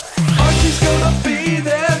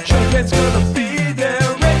Gwen's gonna be there,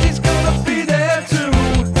 Reggie's gonna be there too.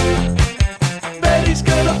 Betty's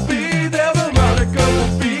gonna be there, Veronica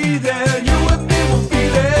will be there, you and me will be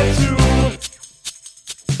there too.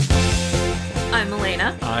 I'm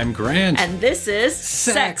Elena. I'm Grant. And this is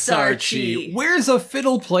Sex Archie. Where's a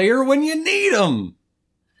fiddle player when you need him?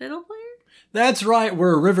 Fiddle player? That's right,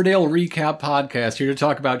 we're a Riverdale recap podcast here to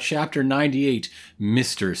talk about Chapter 98,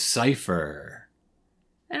 Mr. Cypher.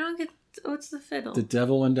 I don't get... What's the fiddle? The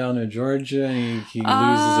devil went down to Georgia and he loses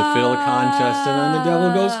a fiddle contest and then the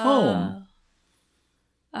devil goes home.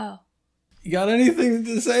 Oh. You got anything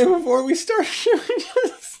to say before we start doing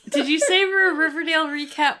this? Did you say we're a Riverdale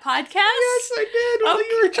recap podcast? Yes, I did. While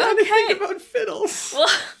you were trying to think about fiddles. Well,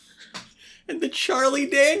 and the Charlie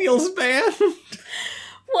Daniels band.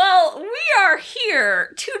 Well, we are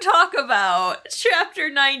here to talk about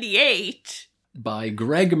Chapter 98. By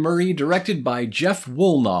Greg Murray, directed by Jeff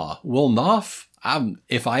Woolnough. Woolnough?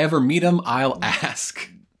 If I ever meet him, I'll ask.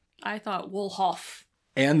 I thought Woolhoff.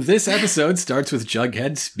 And this episode starts with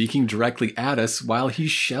Jughead speaking directly at us while he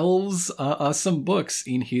shelves some books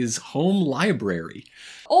in his home library.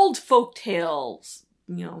 Old folk tales,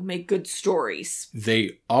 make good stories.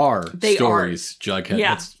 They are stories, Jughead.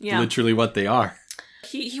 Yeah, That's literally what they are.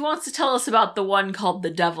 He wants to tell us about the one called The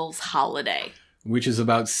Devil's Holiday. Which is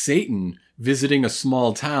about Satan visiting a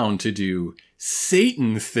small town to do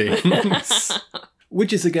Satan things.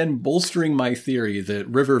 Which is, again, bolstering my theory that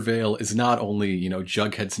Rivervale is not only,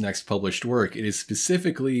 Jughead's next published work, it is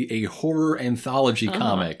specifically a horror anthology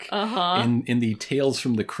comic in the Tales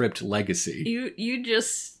from the Crypt legacy. You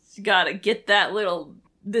just gotta get that little,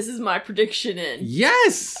 this is my prediction in.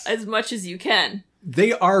 Yes! As much as you can.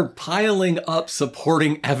 They are piling up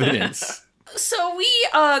supporting evidence. So we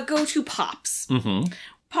go to Pops. Mm-hmm.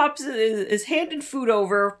 Pops is handing food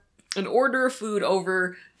over, an order of food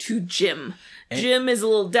over to Jim. Jim is a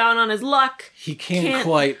little down on his luck. He can't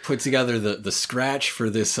quite put together the scratch for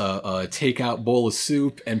this takeout bowl of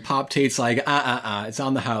soup, and Pop Tate's like, it's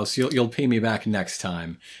on the house. You'll pay me back next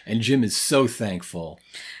time. And Jim is so thankful.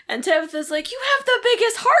 And Tabitha's like, you have the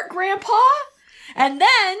biggest heart, Grandpa. And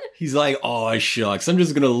then... He's like, oh, shucks. I'm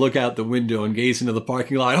just going to look out the window and gaze into the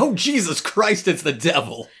parking lot. Oh, Jesus Christ, it's the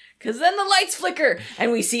devil. Because then the lights flicker,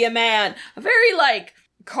 and we see a man. A very,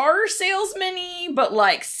 car salesman-y, but,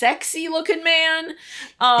 sexy-looking man.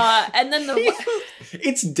 And then the...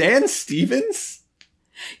 It's Dan Stevens?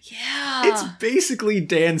 Yeah. It's basically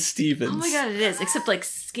Dan Stevens. Oh my god, it is. Except,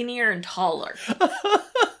 skinnier and taller.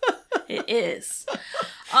 It is.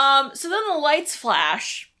 So then the lights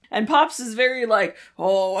flash... And Pops is very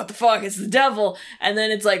oh, what the fuck, it's the devil. And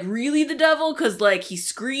then it's really the devil, because he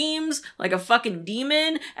screams like a fucking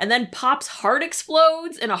demon, and then Pop's heart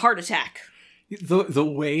explodes in a heart attack. The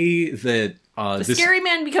way that... the scary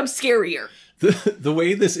man becomes scarier. The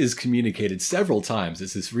way this is communicated several times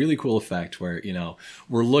is this really cool effect where,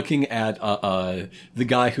 we're looking at the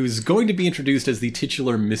guy who's going to be introduced as the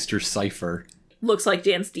titular Mr. Cypher. Looks like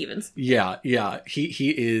Dan Stevens. Yeah.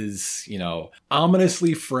 He is,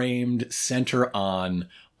 ominously framed center on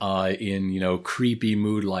in, creepy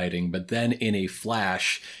mood lighting. But then in a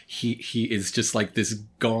flash, he is just like this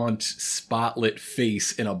gaunt, spotlit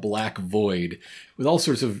face in a black void with all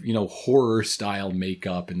sorts of, horror style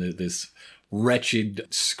makeup and this wretched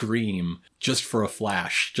scream just for a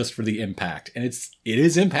flash, just for the impact. And it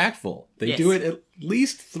is impactful. They do it at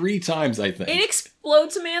least 3 times, I think. It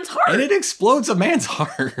explodes a man's heart. And it explodes a man's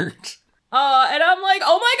heart. And I'm like,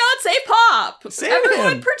 oh my god, save Pop! Save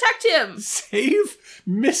Everyone him. protect him! Save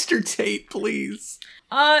Mr. Tate, please.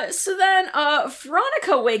 So then,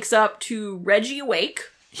 Veronica wakes up to Reggie awake.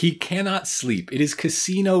 He cannot sleep. It is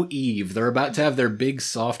Casino Eve. They're about to have their big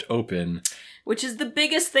soft open. Which is the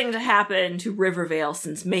biggest thing to happen to Rivervale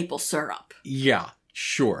since maple syrup. Yeah,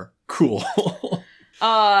 sure. Cool.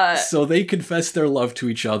 So they confess their love to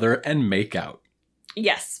each other and make out.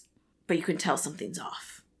 Yes, but you can tell something's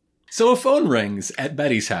off. So a phone rings at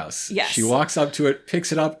Betty's house. Yes. She walks up to it,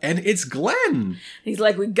 picks it up, and it's Glenn. He's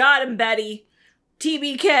like, we got him, Betty.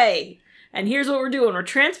 TBK. And here's what we're doing. We're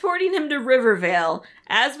transporting him to Rivervale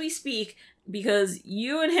as we speak because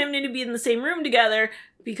you and him need to be in the same room together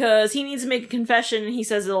because he needs to make a confession and he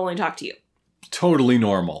says he'll only talk to you. Totally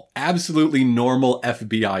normal. Absolutely normal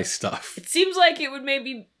FBI stuff. It seems like it would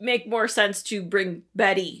maybe make more sense to bring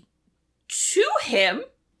Betty to him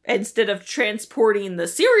instead of transporting the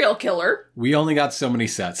serial killer. We only got so many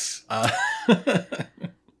sets.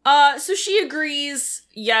 So she agrees,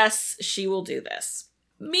 yes, she will do this.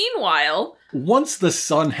 Meanwhile... Once the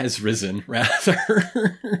sun has risen,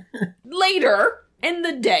 rather. Later in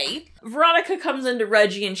the day, Veronica comes into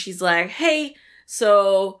Reggie and she's like, hey,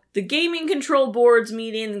 So the gaming control board's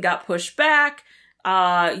meeting got pushed back.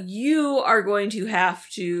 You are going to have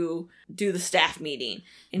to do the staff meeting.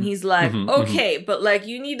 And he's like, okay, but like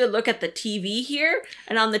you need to look at the TV here.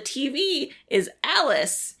 And on the TV is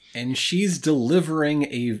Alice. And she's delivering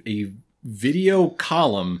a video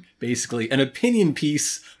column, basically, an opinion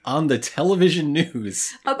piece on the television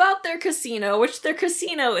news. About their casino, which their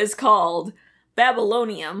casino is called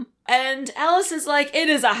Babylonium. And Alice is like, it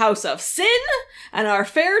is a house of sin, and our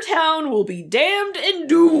fair town will be damned and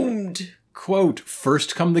doomed. Quote,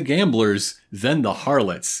 first come the gamblers, then the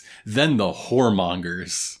harlots, then the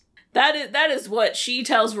whoremongers. That is what she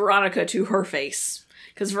tells Veronica to her face.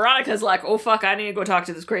 Because Veronica's like, oh fuck, I need to go talk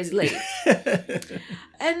to this crazy lady.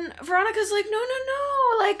 And Veronica's like, no,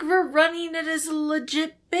 like, we're running it as a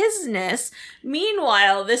legit business.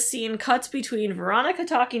 Meanwhile, this scene cuts between Veronica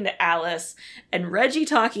talking to Alice and Reggie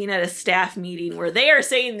talking at a staff meeting where they are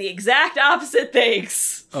saying the exact opposite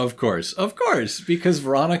things. Of course, because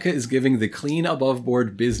Veronica is giving the clean above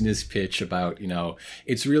board business pitch about,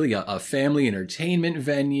 it's really a family entertainment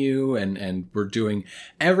venue and we're doing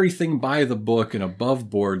everything by the book and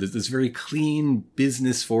above board. There's this very clean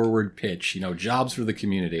business forward pitch, jobs for the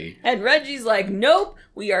community. And Reggie's like, nope,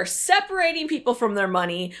 we are separating people from their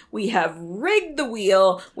money. We have rigged the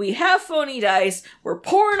wheel. We have phony dice. We're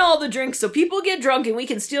pouring all the drinks so people get drunk and we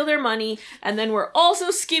can steal their money. And then we're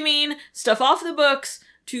also skimming stuff off the books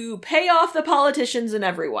to pay off the politicians and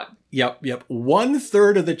everyone. Yep.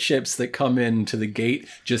 1/3 of the chips that come into the gate,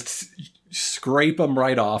 just scrape them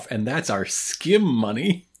right off. And that's our skim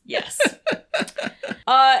money. Yes.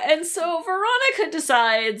 And so Veronica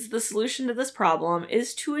decides the solution to this problem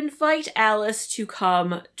is to invite Alice to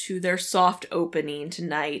come to their soft opening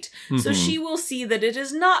tonight. So she will see that it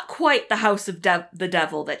is not quite the house of the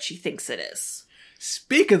devil that she thinks it is.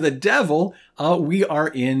 Speak of the devil, we are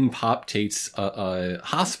in Pop Tate's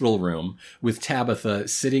hospital room with Tabitha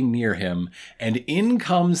sitting near him, and in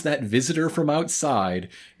comes that visitor from outside,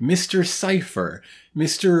 Mr. Cypher,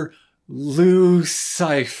 Mr.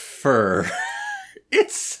 Lucifer.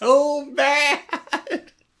 It's so bad.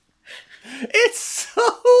 It's so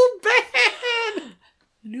bad.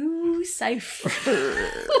 Lucifer.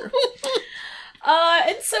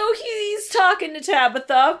 And so he's talking to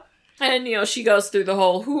Tabitha. And, she goes through the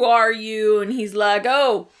whole, who are you? And he's like,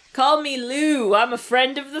 oh, call me Lou. I'm a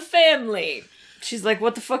friend of the family. She's like,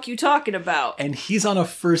 what the fuck you talking about? And he's on a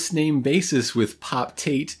first name basis with Pop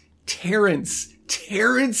Tate, Terrence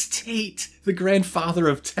Tate, the grandfather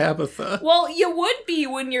of Tabitha. Well, you would be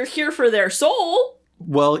when you're here for their soul.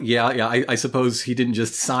 Well, yeah, I suppose he didn't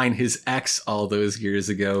just sign his ex all those years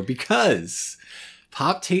ago, because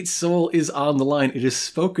Pop Tate's soul is on the line. It is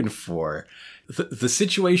spoken for. The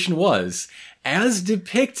situation was, as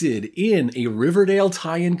depicted in a Riverdale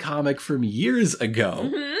tie-in comic from years ago,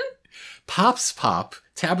 Pop's Pop,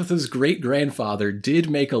 Tabitha's great-grandfather, did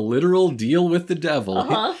make a literal deal with the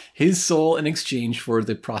devil, his soul in exchange for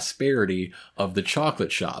the prosperity of the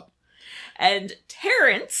chocolate shop. And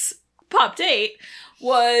Terrence, Pop Tate,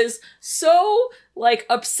 was so,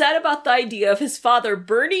 upset about the idea of his father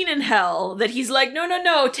burning in hell that he's like,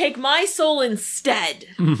 no, take my soul instead.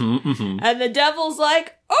 And the devil's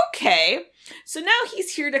like, okay. So now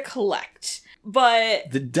he's here to collect.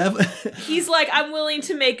 But the devil, he's like, I'm willing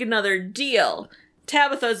to make another deal.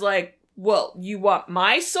 Tabitha's like, well, you want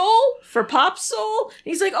my soul for Pop's soul? And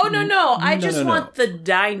he's like, oh, no, I just want the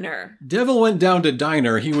diner. Devil went down to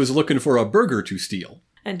diner. He was looking for a burger to steal.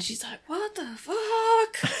 And she's like, what the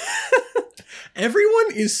fuck?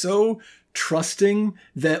 Everyone is so trusting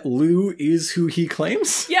that Lou is who he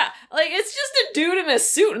claims. Yeah, it's just a dude in a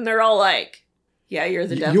suit, and they're all like, yeah, you're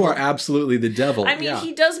the devil. You are absolutely the devil. I mean,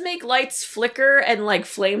 he does make lights flicker and,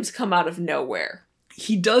 flames come out of nowhere.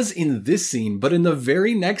 He does in this scene, but in the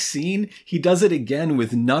very next scene, he does it again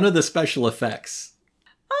with none of the special effects.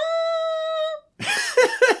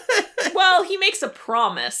 Well, he makes a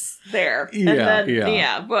promise there.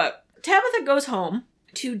 Yeah, but Tabitha goes home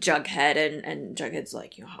to Jughead, and Jughead's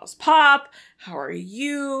like, how's Pop? How are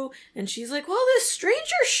you? And she's like, well, this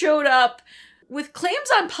stranger showed up with claims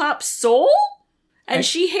on Pop's soul? And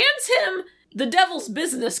she hands him the devil's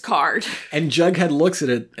business card. And Jughead looks at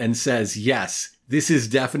it and says, yes, this is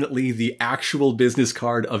definitely the actual business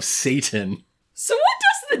card of Satan. So what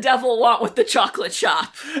does the devil want with the chocolate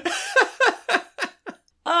shop?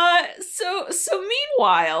 So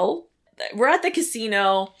meanwhile, we're at the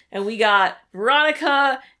casino, and we got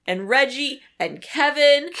Veronica and Reggie and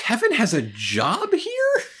Kevin. Kevin has a job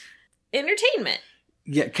here? Entertainment.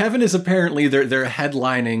 Yeah, Kevin is apparently they're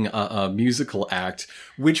headlining a musical act,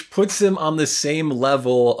 which puts him on the same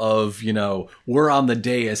level of, we're on the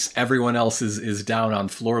dais, everyone else is down on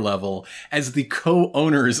floor level, as the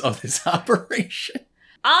co-owners of this operation.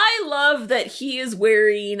 I love that he is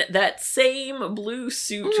wearing that same blue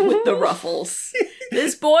suit with the ruffles.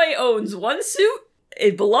 This boy owns one suit.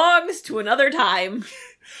 It belongs to another time.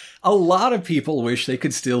 A lot of people wish they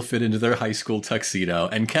could still fit into their high school tuxedo,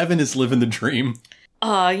 and Kevin is living the dream.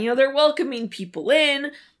 They're welcoming people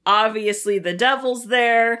in. Obviously, the devil's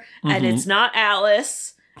there, and it's not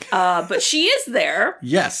Alice, but she is there.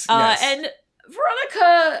 Yes. And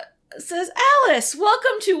Veronica says, Alice,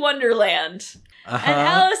 welcome to Wonderland. And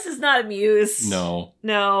Alice is not amused. No.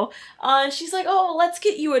 And she's like, oh, let's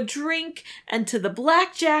get you a drink and to the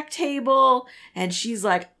blackjack table. And she's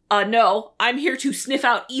like, no, I'm here to sniff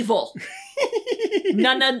out evil.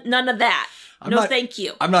 None of that. Thank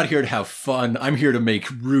you. I'm not here to have fun. I'm here to make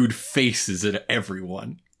rude faces at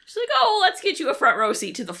everyone. She's like, oh, let's get you a front row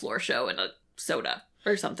seat to the floor show and a soda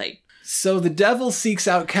or something. So the devil seeks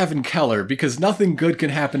out Kevin Keller because nothing good can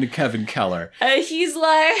happen to Kevin Keller. He's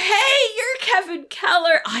like, hey, you're Kevin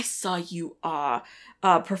Keller. I saw you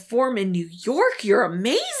perform in New York. You're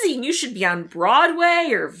amazing. You should be on Broadway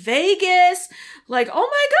or Vegas. Like, oh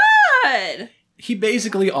my God. He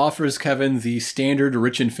basically offers Kevin the standard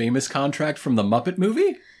rich and famous contract from the Muppet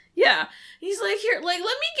movie. Yeah. He's like, here, let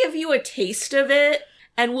me give you a taste of it,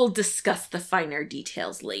 and we'll discuss the finer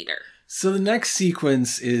details later. So the next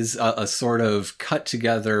sequence is a sort of cut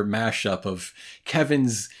together mashup of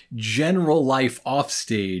Kevin's general life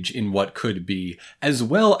offstage in what could be, as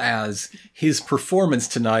well as his performance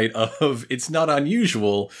tonight of It's Not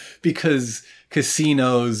Unusual, because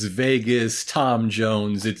casinos, Vegas, Tom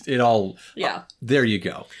Jones, it all... Yeah. There you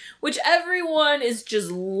go. Which everyone is just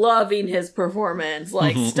loving his performance.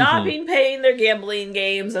 Like, stopping paying their gambling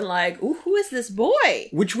games and like, ooh, who is this boy?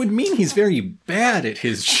 Which would mean he's very bad at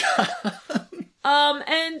his job.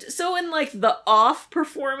 And so in like the off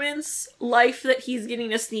performance life that he's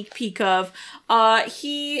getting a sneak peek of,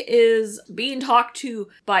 he is being talked to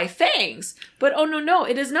by Fangs. But oh no,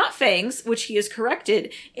 it is not Fangs, which he is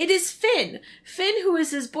corrected. It is Finn. Finn, who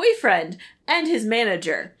is his boyfriend and his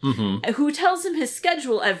manager, who tells him his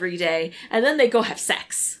schedule every day, and then they go have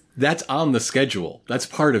sex. That's on the schedule. That's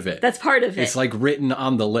part of it. It's like written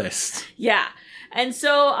on the list. Yeah. And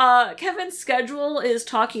so Kevin's schedule is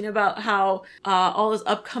talking about how all his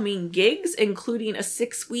upcoming gigs, including a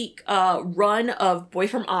 6-week run of Boy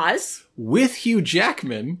from Oz. With Hugh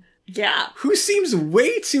Jackman. Yeah. Who seems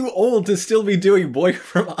way too old to still be doing Boy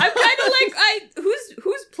from Oz. I'm kind of like,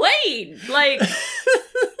 who's playing? Like,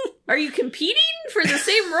 are you competing for the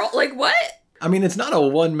same role? Like, what? I mean, it's not a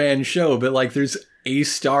one-man show, but like there's a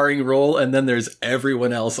starring role and then there's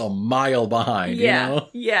everyone else a mile behind, you know?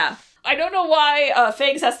 Yeah. I don't know why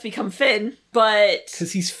Fangs has to become Finn, but...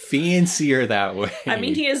 Because he's fancier that way. I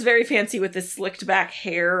mean, he is very fancy with his slicked back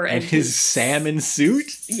hair. And his salmon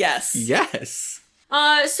suit? Yes. Yes.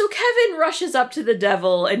 So Kevin rushes up to the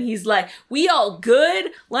devil and he's like, we all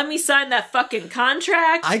good? Let me sign that fucking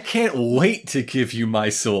contract. I can't wait to give you my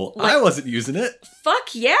soul. I wasn't using it.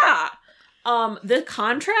 Fuck yeah. The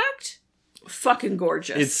contract? Fucking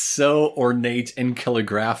gorgeous. It's so ornate and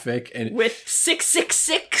calligraphic and with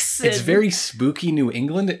 666. It's very spooky New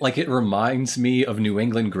England. Like it reminds me of New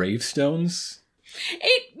England gravestones.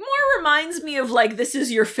 It more reminds me of like this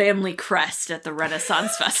is your family crest at the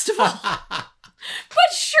Renaissance Festival.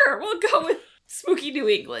 But sure, we'll go with spooky New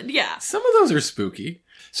England. Yeah. Some of those are spooky.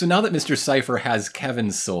 So now that Mr. Cypher has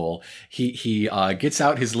Kevin's soul, he gets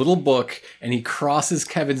out his little book and he crosses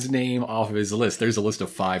Kevin's name off of his list. There's a list of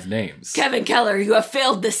 5 names. Kevin Keller, you have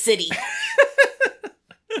failed the city.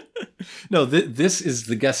 No, this is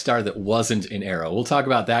the guest star that wasn't in Arrow. We'll talk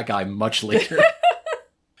about that guy much later.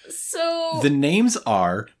 So... The names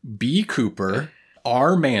are B. Cooper,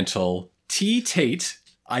 R. Mantle, T. Tate...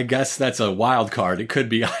 I guess that's a wild card. It could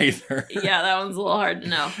be either. Yeah, that one's a little hard to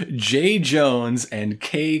know. J. Jones and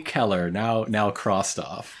K. Keller now crossed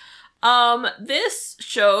off. This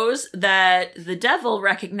shows that the devil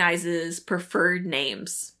recognizes preferred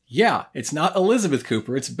names. Yeah, it's not Elizabeth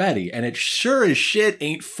Cooper, it's Betty, and it sure as shit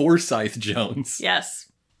ain't Forsyth Jones.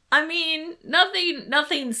 Yes. I mean,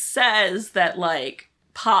 nothing says that, like,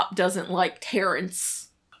 Pop doesn't like Terrence.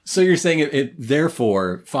 So you're saying it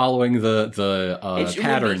therefore, following the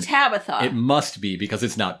pattern, would be Tabitha. It must be because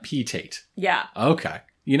it's not P. Tate. Yeah. Okay.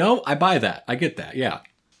 You know, I buy that. I get that. Yeah.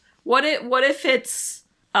 What if it's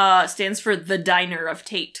stands for the Diner of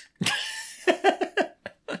Tate?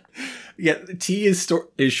 Yeah, T is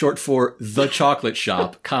short for the chocolate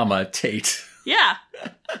shop, comma Tate. Yeah.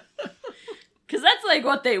 Because that's like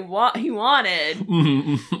what he wanted.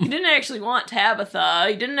 He didn't actually want Tabitha.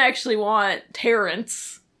 He didn't actually want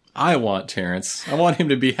Terrence. I want Terrence. I want him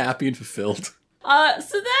to be happy and fulfilled.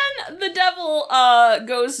 So then the devil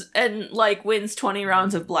goes and like wins 20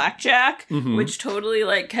 rounds of blackjack, which totally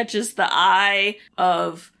like catches the eye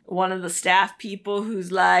of one of the staff people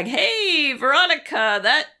who's like, "Hey, Veronica,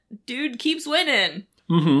 that dude keeps winning."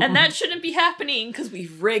 And that shouldn't be happening because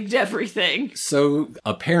we've rigged everything. So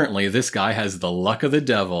apparently this guy has the luck of the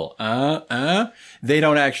devil. They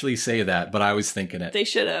don't actually say that, but I was thinking it. They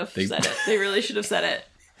should have said it. They really should have said it.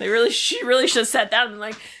 She really should have sat down and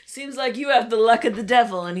like, "Seems like you have the luck of the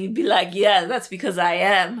devil." And he'd be like, "Yeah, that's because I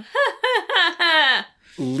am."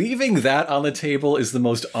 Leaving that on the table is the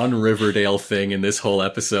most un-Riverdale thing in this whole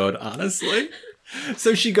episode, honestly.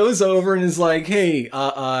 So she goes over and is like, "Hey,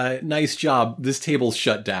 nice job. This table's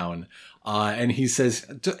shut down." And he says,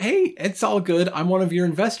 "Hey, it's all good. I'm one of your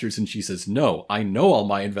investors." And she says, "No, I know all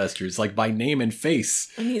my investors, like by name and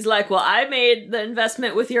face." And he's like, "Well, I made the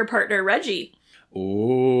investment with your partner, Reggie."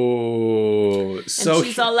 Oh, so and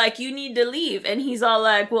she's all like, "You need to leave." And he's all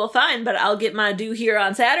like, "Well, fine, but I'll get my due here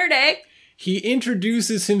on Saturday." He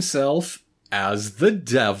introduces himself as the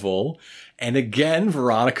devil. And again,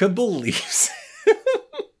 Veronica believes.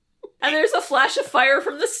 And there's a flash of fire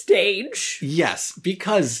from the stage. Yes,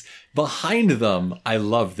 because behind them, I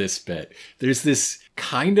love this bit. There's this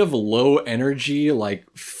kind of low energy, like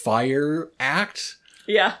fire act.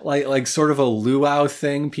 Yeah. Like sort of a luau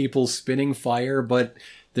thing, people spinning fire, but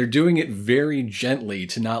they're doing it very gently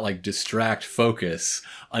to not like distract focus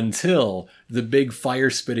until the big fire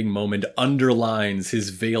spitting moment underlines his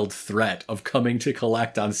veiled threat of coming to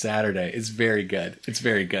collect on Saturday. It's very good. It's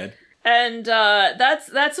very good. And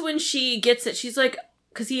that's when she gets it. She's like,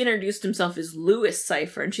 because he introduced himself as Louis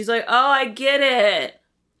Cypher, and she's like, "Oh, I get it.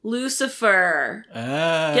 Lucifer.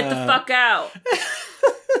 Get the fuck out."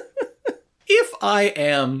 If I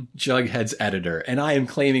am Jughead's editor and I am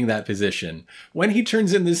claiming that position, when he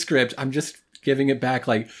turns in this script, I'm just giving it back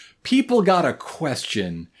like, people gotta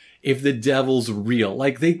question if the devil's real.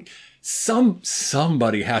 Like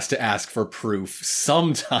somebody has to ask for proof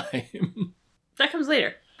sometime. That comes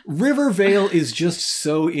later. Rivervale is just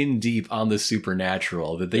so in deep on the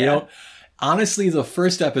supernatural that they don't. Honestly, the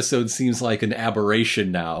first episode seems like an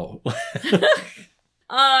aberration now.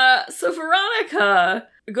 So Veronica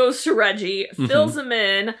goes to Reggie, fills him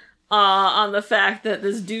in on the fact that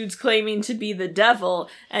this dude's claiming to be the devil,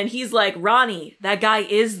 and he's like, "Ronnie, that guy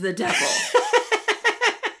is the devil."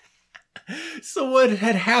 So what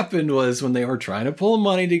had happened was when they were trying to pull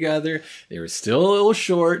money together, they were still a little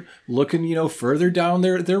short, looking, further down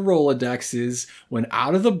their Rolodexes, when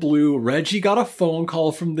out of the blue, Reggie got a phone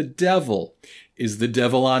call from the devil. Is the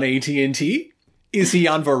devil on AT&T? Is he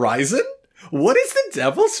on Verizon? What is the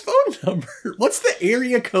devil's phone number? What's the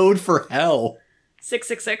area code for hell?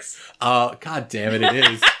 666. God damn it, it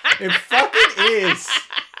is. It fucking is.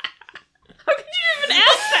 How could you even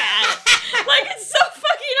ask that? Like, it's so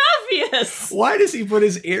fucking obvious. Why does he put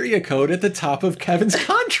his area code at the top of Kevin's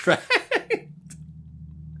contract?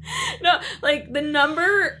 No, like, the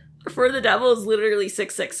number for the devil is literally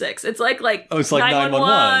 666. It's like oh, it's like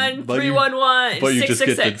 911, 311, but you just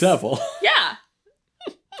get the devil. Yeah.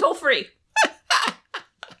 Toll free.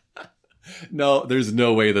 No, there's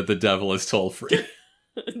no way that the devil is toll free.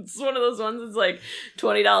 It's one of those ones that's like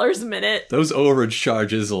 $20 a minute. Those overage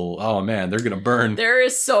charges will, oh man, they're gonna burn. There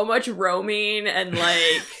is so much roaming and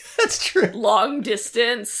like That's true. Long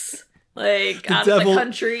distance, like out of the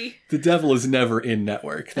country. The devil is never in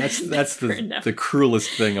network. That's the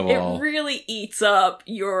cruelest thing of all. It really eats up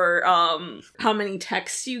your how many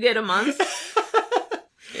texts you get a month.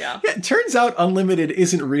 Yeah. It turns out unlimited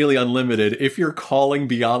isn't really unlimited if you're calling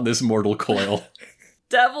beyond this mortal coil.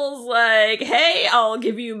 Devil's like, "Hey, I'll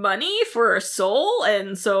give you money for a soul."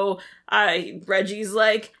 And so Reggie's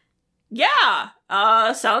like, "Yeah,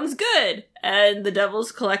 sounds good." And the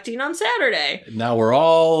devil's collecting on Saturday. Now we're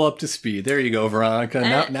all up to speed. There you go,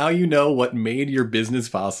 Veronica. Now you know what made your business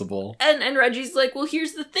possible. And Reggie's like, "Well,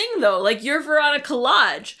 here's the thing though. Like, you're Veronica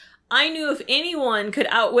Lodge. I knew if anyone could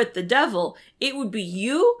outwit the devil, it would be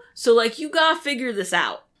you. So, like, you gotta figure this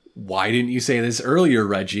out." Why didn't you say this earlier,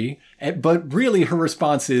 Reggie? But really, her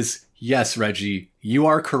response is, "Yes, Reggie, you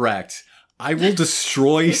are correct. I will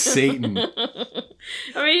destroy Satan."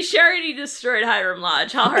 I mean, she already destroyed Hiram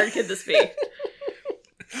Lodge. How hard could this be?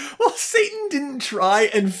 Well, Satan didn't try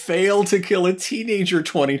and fail to kill a teenager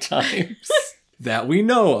 20 times. That we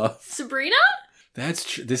know of. Sabrina? That's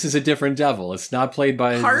true. This is a different devil. It's not played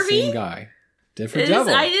by Harvey? the same guy. Different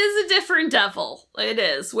devil. It is a different devil. It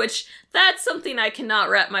is. Which, that's something I cannot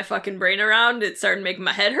wrap my fucking brain around. It started making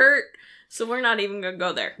my head hurt. So we're not even gonna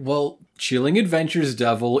go there. Well, Chilling Adventures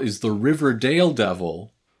Devil is the Riverdale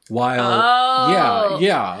Devil, while... Oh.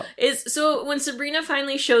 Yeah. So when Sabrina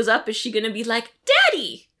finally shows up, is she gonna be like,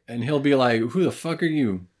 Daddy? And he'll be like, who the fuck are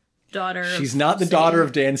you? Daughter. She's not the daughter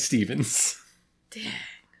of Dan Stevens. Dang.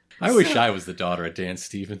 I wish I was the daughter of Dan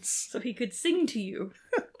Stevens. So he could sing to you.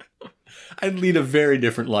 I'd lead a very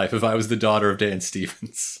different life if I was the daughter of Dan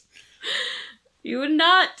Stevens. You would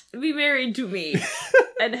not be married to me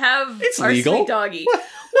and have It's our legal. sweet doggy.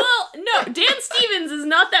 Well, no, Dan Stevens is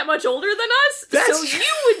not that much older than us, That's so true.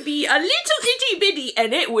 you would be a little itty bitty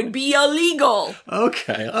and it would be illegal.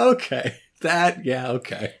 Okay. Okay. Not be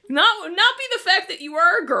the fact that you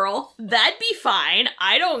are a girl. That'd be fine.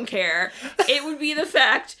 I don't care. It would be the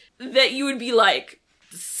fact that you would be like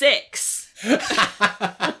 6.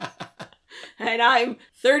 And I'm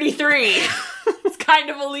 33. It's kind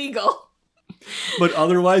of illegal. But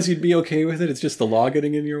otherwise, you'd be okay with it? It's just the law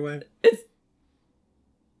getting in your way?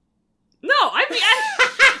 No, I mean,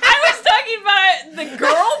 I was talking about the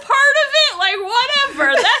girl part of it. Like,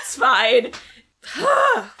 whatever. That's fine.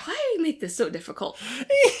 Why do we make this so difficult?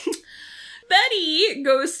 Betty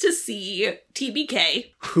goes to see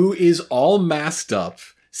TBK. Who is all masked up,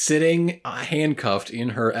 sitting handcuffed in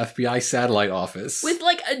her FBI satellite office. With,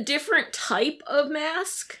 like, a different type of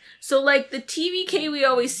mask. So, like, the TBK we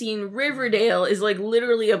always see in Riverdale is, like,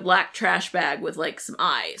 literally a black trash bag with, like, some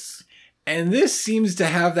eyes. And this seems to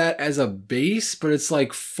have that as a base, but it's,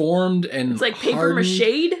 like, formed and It's, like, paper hardened.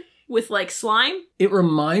 mache with, like, slime. It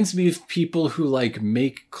reminds me of people who, like,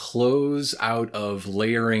 make clothes out of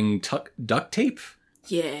layering duct tape.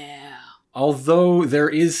 Yeah. Although there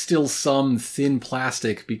is still some thin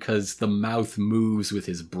plastic because the mouth moves with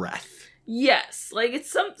his breath. Yes. Like, it's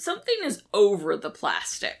something is over the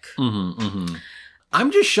plastic.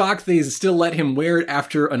 I'm just shocked they still let him wear it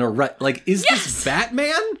after an arrest. Like, is this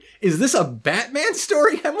Batman? Is this a Batman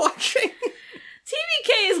story I'm watching?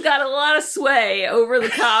 TBK has got a lot of sway over the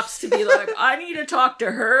cops to be like, I need to talk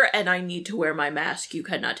to her and I need to wear my mask. You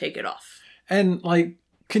cannot take it off. And, like,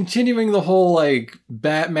 continuing the whole, like,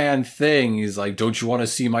 Batman thing, he's like, don't you want to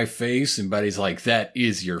see my face? And Betty's like, that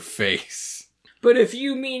is your face. But if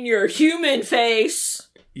you mean your human face...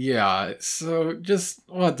 Yeah, so just,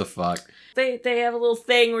 what the fuck? They have a little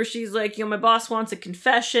thing where she's like, my boss wants a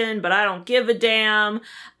confession, but I don't give a damn.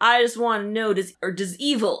 I just want to know, does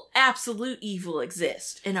evil, absolute evil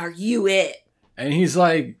exist? And are you it? And he's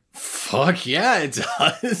like, fuck yeah, it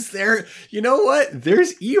does. You know what?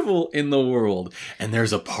 There's evil in the world. And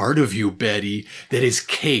there's a part of you, Betty, that is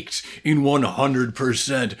caked in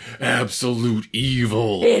 100% absolute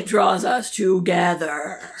evil. It draws us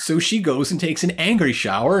together. So she goes and takes an angry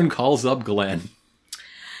shower and calls up Glenn.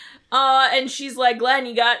 And she's like, Glenn,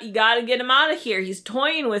 you gotta get him out of here. He's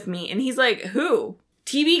toying with me. And he's like, who?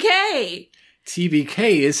 TBK.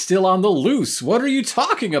 TBK is still on the loose. What are you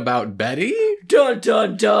talking about, Betty? Dun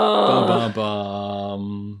dun dun. Bum bum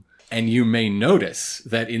bum. And you may notice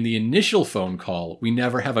that in the initial phone call, we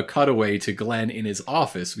never have a cutaway to Glenn in his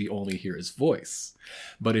office. We only hear his voice.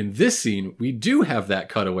 But in this scene, we do have that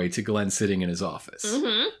cutaway to Glenn sitting in his office.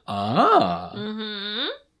 Ah.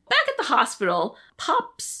 Back at the hospital,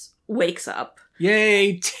 Pops wakes up.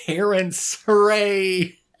 Yay, Terrence.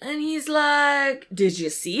 Hooray. And he's like, did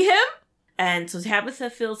you see him? And so Tabitha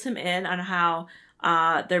fills him in on how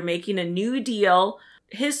they're making a new deal.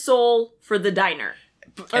 His soul for the diner.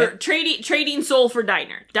 Or trading soul for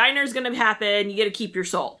diner. Diner's gonna happen. You gotta keep your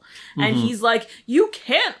soul. And he's like, you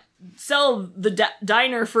can't sell the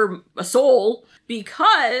diner for a soul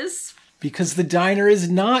because the diner is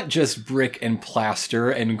not just brick and plaster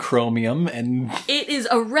and chromium and... it is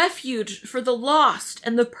a refuge for the lost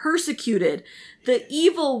and the persecuted. The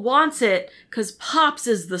evil wants it because Pops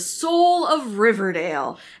is the soul of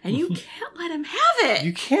Riverdale. And you can't let him have it.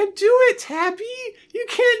 You can't do it, Tabby. You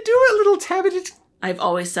can't do it, little Tabby. I've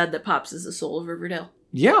always said that Pops is the soul of Riverdale.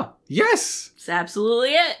 Yeah. Yes. It's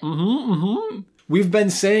absolutely it. We've been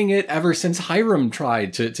saying it ever since Hiram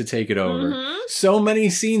tried to take it over. So many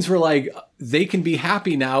scenes were like, they can be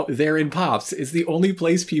happy now. They're in Pops. It's the only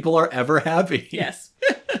place people are ever happy. Yes.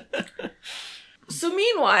 So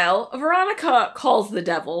meanwhile, Veronica calls the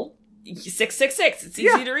devil 666. It's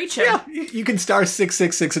easy to reach him. Yeah, you can star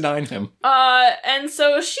 6669 him. And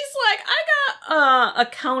so she's like, I got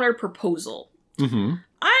a counter proposal.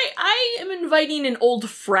 I am inviting an old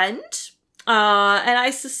friend, and I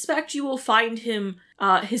suspect you will find him,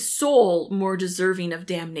 his soul more deserving of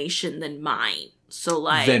damnation than mine. So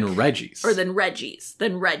like... Than Reggie's. Or than Reggie's.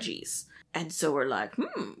 And so we're like,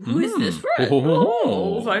 who is this friend?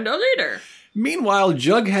 Oh, we'll find out later. Meanwhile,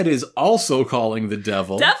 Jughead is also calling the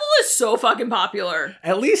devil. Devil is so fucking popular.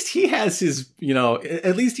 At least he has his,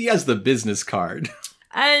 at least he has the business card.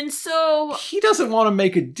 And so He doesn't want to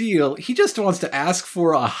make a deal. He just wants to ask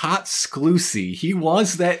for a hot exclusive. He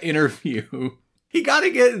wants that interview. He got to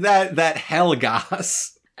get that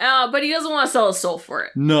Helgas. but he doesn't want to sell his soul for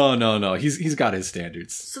it. No. He's got his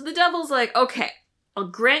standards. So the devil's like, okay, I'll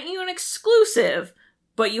grant you an exclusive,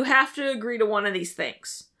 but you have to agree to one of these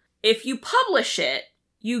things. If you publish it,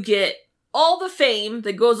 you get all the fame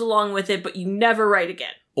that goes along with it, but you never write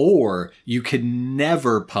again. Or you can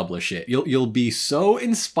never publish it. You'll be so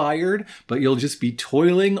inspired, but you'll just be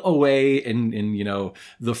toiling away in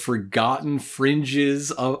the forgotten fringes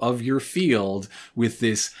of your field with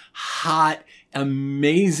this hot,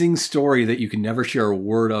 amazing story that you can never share a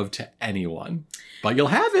word of to anyone. But you'll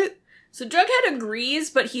have it. So Jughead agrees,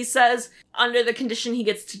 but he says under the condition he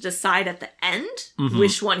gets to decide at the end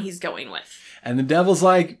which one he's going with. And the devil's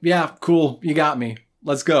like, yeah, cool, you got me.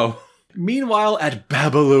 Let's go. Meanwhile, at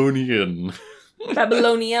Babylonian.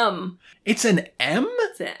 Babylonium. It's an M?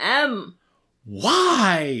 It's an M.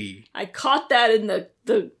 Why? I caught that in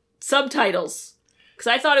the subtitles. Because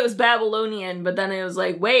I thought it was Babylonian, but then it was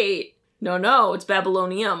like, wait, no, it's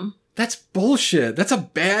Babylonium. That's bullshit. That's a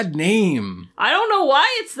bad name. I don't know why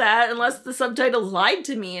it's that, unless the subtitles lied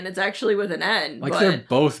to me and it's actually with an N. Like, but they're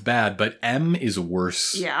both bad, but M is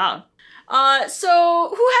worse. yeah.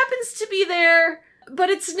 So, who happens to be there? But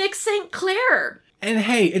it's Nick St. Clair. And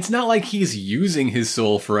hey, it's not like he's using his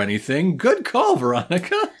soul for anything. Good call,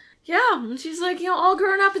 Veronica. Yeah, and she's like, all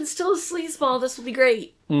grown up and still a sleazeball, this will be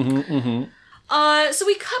great. So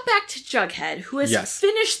we cut back to Jughead, who has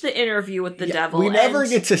finished the interview with the devil. We never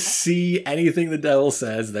get to see anything the devil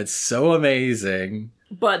says. That's so amazing.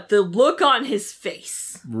 But the look on his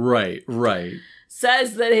face. Right.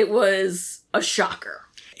 Says that it was a shocker.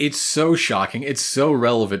 It's so shocking. It's so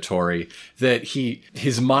revelatory that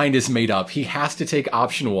his mind is made up. He has to take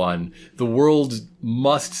option one. The world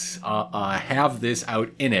must have this out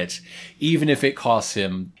in it, even if it costs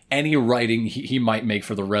him any writing he might make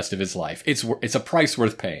for the rest of his life. It's a price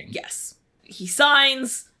worth paying. Yes. He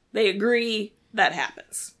signs. They agree. That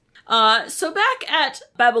happens. So back at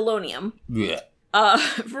Babylonium,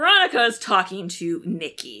 Veronica is talking to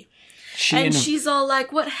Nikki. She's all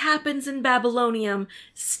like, what happens in Babylonium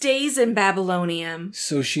stays in Babylonium.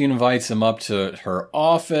 So she invites him up to her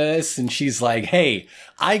office, and she's like, hey,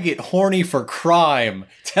 I get horny for crime.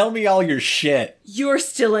 Tell me all your shit. You're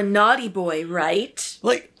still a naughty boy, right?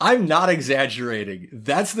 Like, I'm not exaggerating.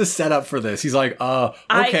 That's the setup for this. He's like,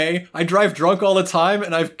 okay, I drive drunk all the time,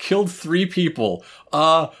 and I've killed 3 people.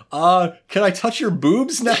 Can I touch your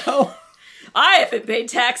boobs now? I haven't paid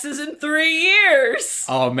taxes in 3 years.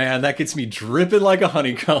 Oh man, that gets me dripping like a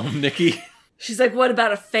honeycomb, Nikki. She's like, what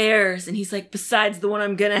about affairs? And he's like, besides the one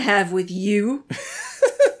I'm gonna have with you?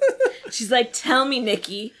 She's like, tell me,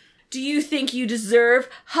 Nikki, do you think you deserve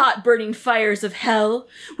hot burning fires of hell?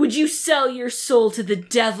 Would you sell your soul to the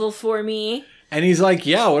devil for me? And he's like,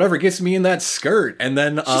 yeah, whatever gets me in that skirt. And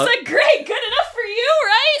then she's like, great, good enough for you,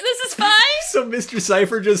 right? This is fine. So Mr.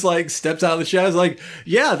 Cypher just like steps out of the shadows like,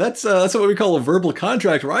 yeah, that's what we call a verbal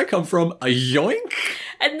contract where I come from. A yoink.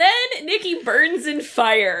 And then Nikki burns in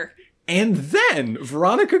fire. And then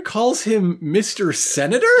Veronica calls him Mr.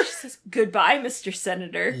 Senator? She says, goodbye, Mr.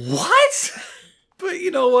 Senator. What? But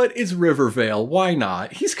you know what? It's Rivervale. Why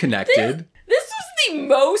not? He's connected. This was the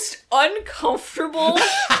most uncomfortable,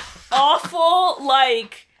 awful,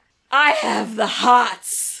 like, I have the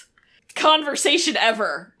hots conversation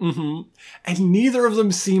ever. Mm-hmm. And neither of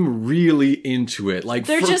them seem really into it. Like,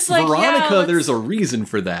 they're for just like, Veronica, yeah, there's a reason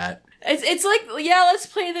for that. It's like, yeah, let's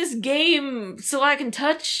play this game so I can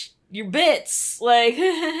touch your bits. Like,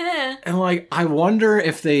 and like, I wonder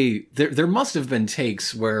if there must have been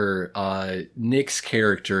takes where Nick's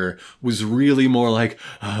character was really more like,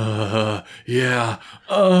 and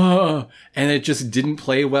it just didn't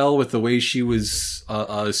play well with the way she was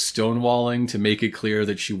stonewalling to make it clear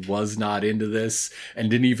that she was not into this and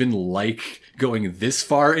didn't even like going this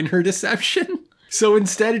far in her deception. So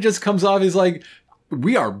instead it just comes off as like,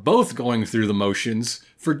 we are both going through the motions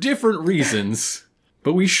for different reasons.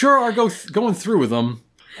 But we sure are going through with them.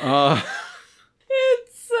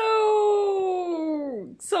 It's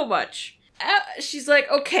so much. She's like,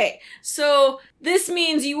 okay, so this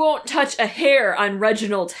means you won't touch a hair on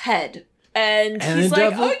Reginald's head. And he's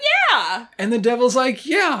like, oh yeah. And the devil's like,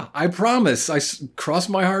 yeah, I promise. Cross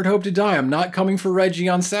my heart, hope to die. I'm not coming for Reggie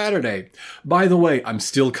on Saturday. By the way, I'm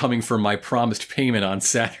still coming for my promised payment on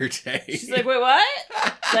Saturday. She's like, wait, what?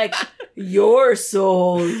 It's like, your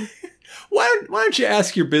soul. Why don't you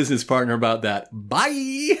ask your business partner about that?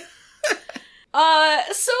 Bye.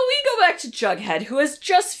 So we go back to Jughead, who has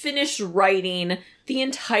just finished writing the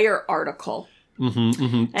entire article.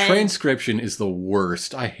 And- Transcription is the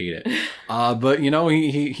worst. I hate it. But you know,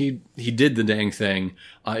 he did the dang thing.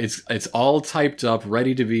 It's all typed up,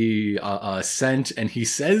 ready to be sent, and he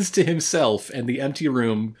says to himself in the empty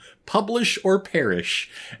room, "Publish or perish,"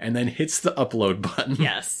 and then hits the upload button.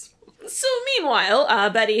 Yes. So meanwhile,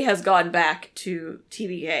 Betty has gone back to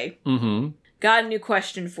TBK. Mm-hmm. Got a new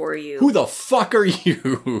question for you. Who the fuck are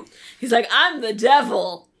you? He's like, I'm the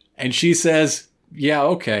devil. And she says, "Yeah,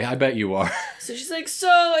 okay, I bet you are." So she's like,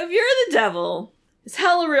 so if you're the devil, is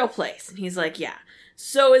hell a real place? And he's like, yeah.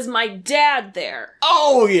 So is my dad there?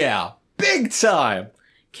 Oh yeah, big time.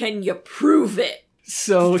 Can you prove it?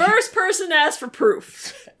 So First person to ask for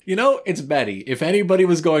proof. you know, it's Betty. If anybody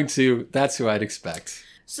was going to, that's who I'd expect.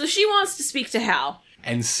 So she wants to speak to Hal.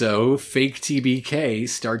 And so fake TBK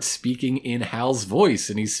starts speaking in Hal's voice,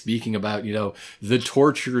 and he's speaking about, you know, the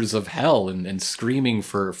tortures of hell and screaming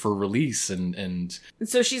for release and And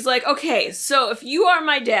so she's like, okay, so if you are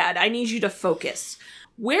my dad, I need you to focus.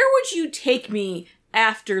 Where would you take me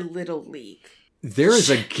after Little League? there is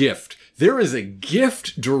a gift. There is a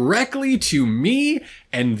gift directly to me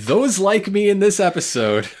and those like me in this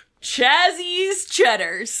episode. Chazzy's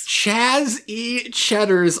Cheddars. Chaz E.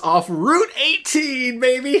 Cheddars off Route 18,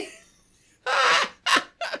 baby.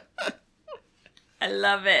 I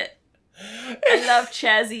love it. I love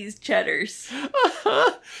Chazzy's Cheddars.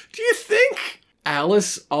 Do you think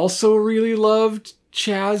Alice also really loved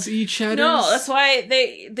Chaz E. Cheddars? No, that's why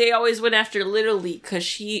they always went after Little League, because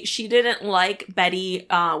she didn't like Betty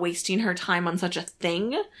wasting her time on such a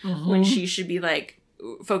thing when she should be like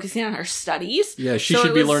focusing on her studies. Yeah, she So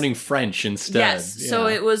should it be was- learning French instead. Yes, so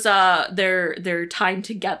Yeah. it was their time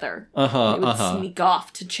together. They would sneak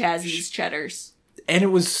off to Chazzy's Cheddars. And it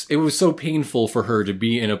was so painful for her to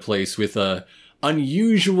be in a place with a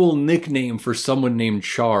unusual nickname for someone named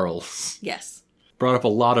Charles. Yes. Brought up a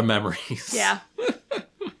lot of memories. Yeah.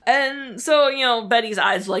 And so, you know, Betty's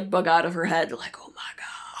eyes like bug out of her head, like, oh my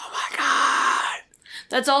god. Oh my god.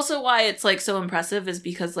 That's also why it's like so impressive, is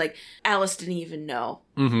because like Alice didn't even know.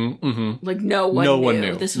 Mm-hmm. Mm-hmm. Like no one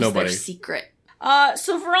knew. This was Nobody. their secret.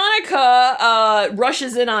 So Veronica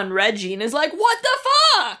rushes in on Reggie and is like, what the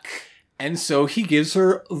fuck? And so he gives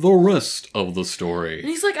her the rest of the And story.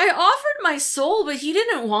 he's like, I offered my soul, but he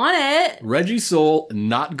didn't want it. Reggie's soul,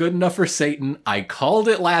 not good enough for Satan. I called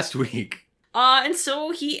it last week. And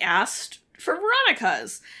so he asked for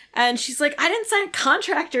Veronica's. And she's like, I didn't sign a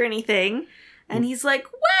contract or anything. And he's like,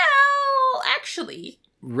 well, actually.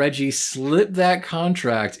 Reggie slipped that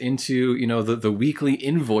contract into, you know, the weekly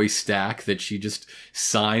invoice stack that she just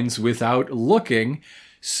signs without looking.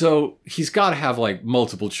 So he's got to have like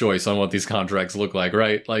multiple choice on what these contracts look like,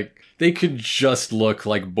 right? Like they could just look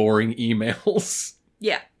like boring emails.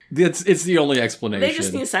 Yeah. It's the only explanation. They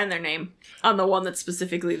just need to sign their name on the one that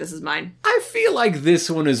specifically, this is mine. I feel like this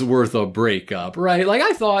one is worth a breakup, right? Like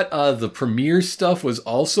I thought the premiere stuff was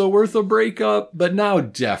also worth a breakup, but now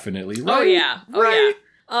definitely, right? Oh, yeah. Oh, right?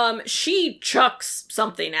 yeah. She chucks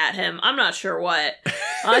something at him. I'm not sure what.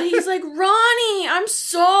 He's like, Ronnie, I'm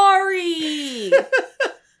sorry.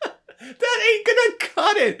 That ain't gonna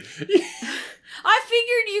cut it. I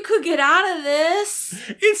figured you could get out of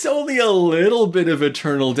this. It's only a little bit of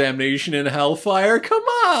eternal damnation in hellfire. Come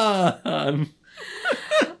on.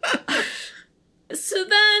 So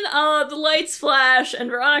then the lights flash and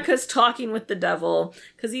Veronica's talking with the devil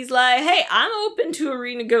because he's like, hey, I'm open to a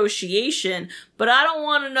renegotiation, but I don't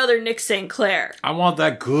want another Nick St. Clair. I want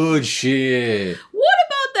that good shit. What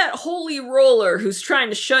about that holy roller who's trying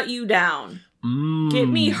to shut you down? Get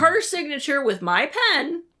me her signature with my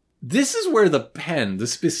pen. This is where the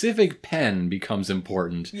specific pen becomes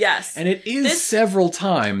important. Yes. And it is several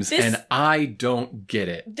times, and I don't get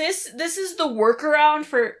it. This is the workaround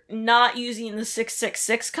for not using the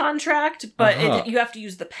 666 contract, but you have to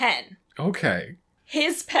use the pen. Okay.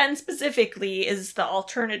 His pen specifically is the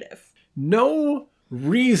alternative. No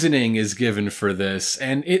reasoning is given for this,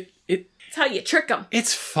 and it's how you trick him.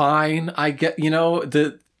 It's fine. I get,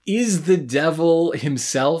 is the devil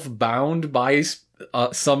himself bound by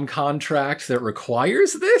some contract that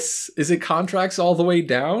requires this? Is it contracts all the way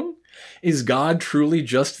down? Is God truly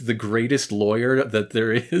just the greatest lawyer that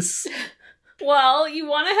there is? Well, you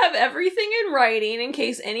want to have everything in writing in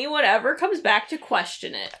case anyone ever comes back to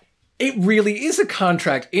question it. It really is a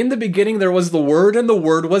contract. In the beginning, there was the Word, and the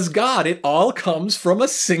Word was God. It all comes from a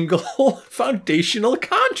single foundational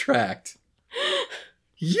contract.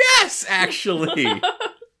 Yes, actually.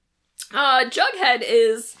 Jughead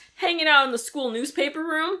is hanging out in the school newspaper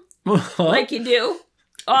room, like you do.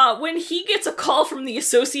 When he gets a call from the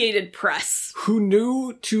Associated Press. Who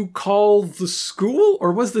knew to call the school?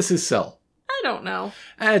 Or was this his cell? I don't know.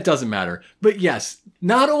 It doesn't matter. But yes,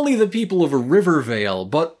 not only the people of Rivervale,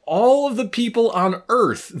 but all of the people on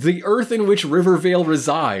Earth, the Earth in which Rivervale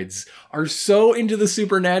resides, are so into the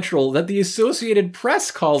supernatural that the Associated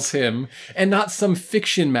Press calls him, and not some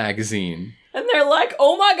fiction magazine. And they're like,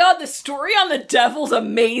 oh my god, the story on the devil's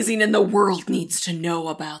amazing and the world needs to know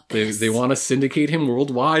about this. They want to syndicate him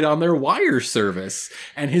worldwide on their wire service.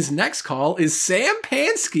 And his next call is Sam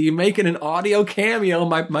Pansky making an audio cameo,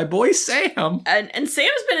 my boy Sam. And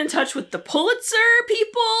Sam's been in touch with the Pulitzer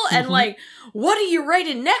people and like, what are you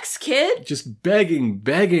writing next, kid? Just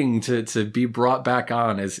begging to be brought back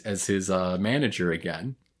on as his manager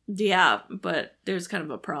again. Yeah, but there's kind of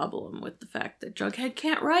a problem with the fact that Jughead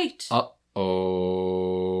can't write.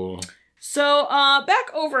 Oh. So,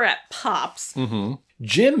 back over at Pops. Mm-hmm.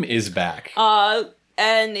 Jim is back.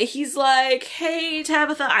 And he's like, hey,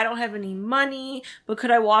 Tabitha, I don't have any money, but could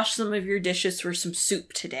I wash some of your dishes for some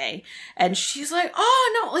soup today? And she's like,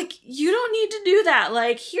 oh, no, like, you don't need to do that.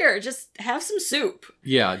 Like, here, just have some soup.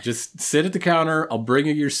 Yeah, just sit at the counter. I'll bring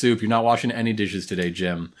you your soup. You're not washing any dishes today,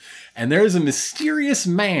 Jim. And there's a mysterious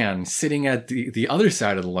man sitting at the other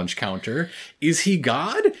side of the lunch counter. Is he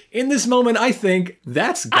God? In this moment, I think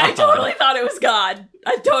that's God. I totally thought it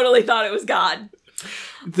was God.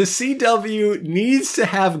 The CW needs to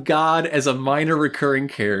have God as a minor recurring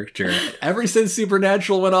character. Ever since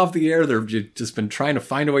Supernatural went off the air, they've just been trying to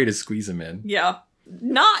find a way to squeeze him in. Yeah.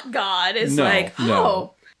 Not God is that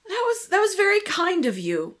was very kind of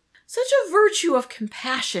you. Such a virtue of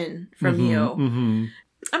compassion from you. Mm-hmm.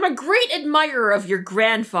 I'm a great admirer of your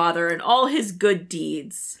grandfather and all his good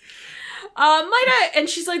deeds. And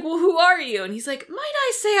she's like, well, who are you? And he's like, might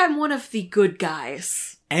I say I'm one of the good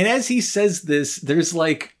guys? And as he says this, there's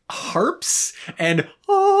like harps and and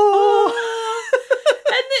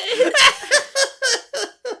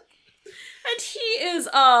he is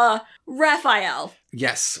Raphael.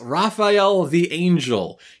 Yes, Raphael the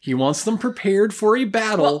angel. He wants them prepared for a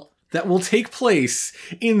battle that will take place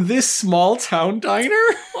in this small town diner.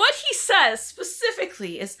 What he says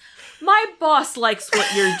specifically is, my boss likes what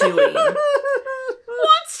you're doing.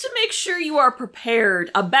 Wants to make sure you are prepared.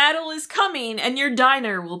 A battle is coming and your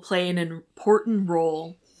diner will play an important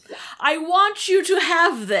role. I want you to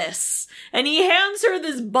have this. And he hands her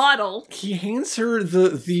this bottle. He hands her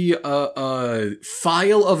the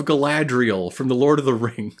phial of Galadriel from the Lord of the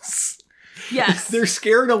Rings. Yes. They're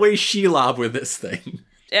scaring away Shelob with this thing.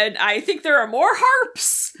 And I think there are more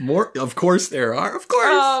harps. More? Of course there are. Of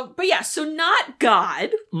course. But yeah, so not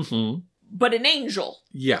God, but an angel.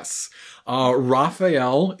 Yes.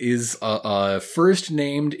 Raphael is first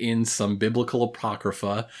named in some biblical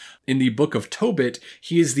apocrypha. In the book of Tobit,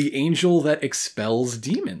 he is the angel that expels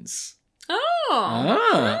demons.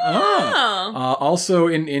 Also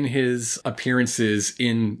in his appearances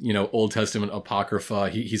in, Old Testament apocrypha,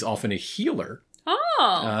 he's often a healer.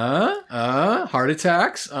 Heart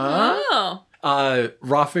attacks.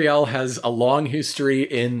 Raphael has a long history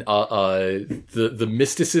in the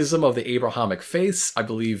mysticism of the Abrahamic faiths. I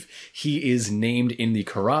believe he is named in the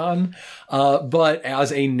Quran. But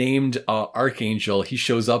as a named archangel, he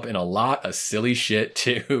shows up in a lot of silly shit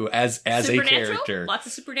too, as a character. Lots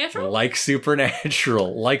of supernatural? Like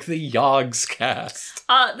Supernatural, like the Yogs cast.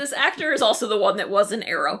 This actor is also the one that was in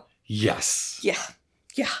Arrow. Yes. Yeah.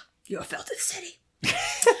 You have felt the city.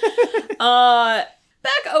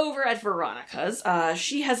 Back over at Veronica's,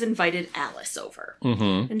 she has invited Alice over.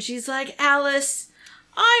 And she's like, Alice,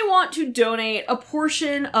 I want to donate a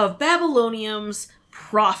portion of Babylonium's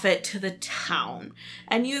profit to the town.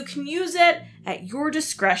 And you can use it at your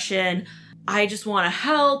discretion. I just want to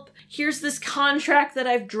help. Here's this contract that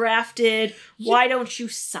I've drafted. Why don't you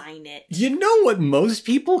sign it? You know what most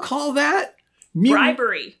people call that?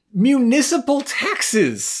 Bribery. Municipal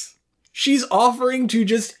taxes. She's offering to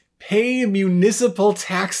just pay municipal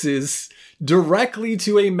taxes directly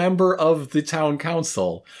to a member of the town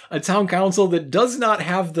council. A town council that does not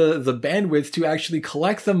have the bandwidth to actually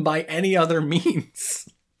collect them by any other means.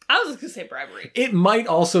 I was just going to say bribery. It might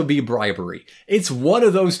also be bribery. It's one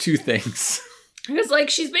of those two things.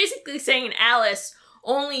 Because, she's basically saying, Alice,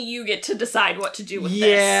 only you get to decide what to do with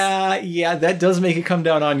this. Yeah, that does make it come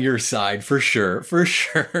down on your side, for sure.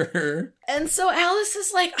 And so Alice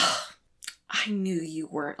is like, oh, I knew you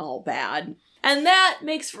weren't all bad. And that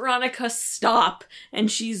makes Veronica stop.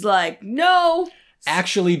 And she's like, no.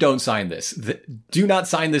 Actually, don't sign this. Do not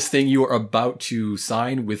sign this thing you are about to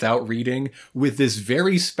sign without reading with this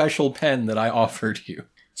very special pen that I offered you.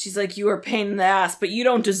 She's like, you are a pain in the ass, but you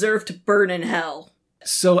don't deserve to burn in hell.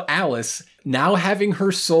 So Alice, now having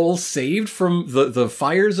her soul saved from the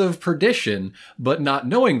fires of perdition, but not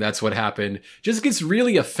knowing that's what happened, just gets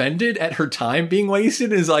really offended at her time being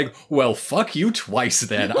wasted and is like, well, fuck you twice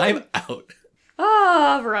then. I'm out.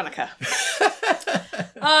 Ah, Veronica. So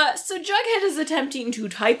Jughead is attempting to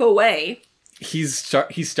type away. He's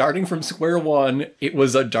starting from square one. It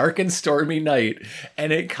was a dark and stormy night,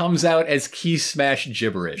 and it comes out as key smash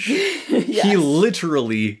gibberish. Yes. He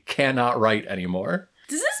literally cannot write anymore.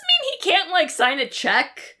 Does this mean he can't, like, sign a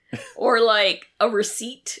check? Or, like, a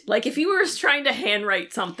receipt? Like, if he was trying to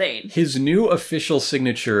handwrite something. His new official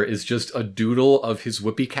signature is just a doodle of his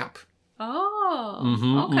whoopee cap.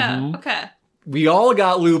 Oh. Okay. We all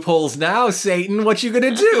got loopholes now, Satan. What you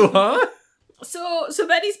gonna do, huh? So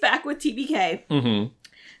Betty's back with TBK. Mm-hmm.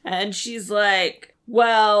 And she's like,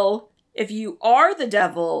 well, if you are the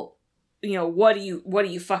devil, you know, what do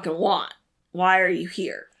you fucking want? Why are you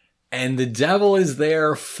here? And the devil is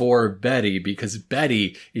there for Betty because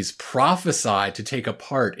Betty is prophesied to take a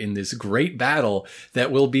part in this great battle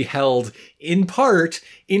that will be held in part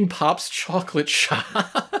in Pop's chocolate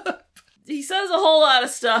shop. He says a whole lot of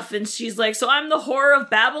stuff, and she's like, so I'm the whore of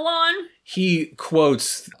Babylon? He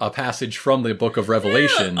quotes a passage from the book of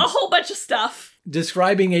Revelation. A whole bunch of stuff.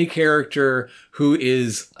 Describing a character who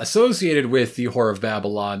is associated with the whore of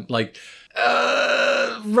Babylon. Like,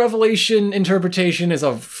 Revelation interpretation is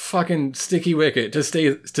a fucking sticky wicket, to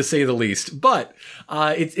say the least. But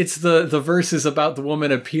it's the verses about the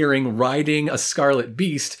woman appearing riding a scarlet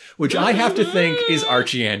beast, which I have to think is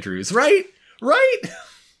Archie Andrews, right? Right?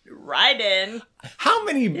 Riding. How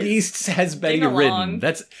many beasts has Betty ding-along.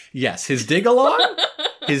 ridden? Yes, his dig-along?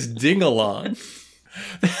 His ding-along.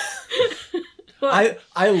 I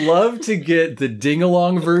love to get the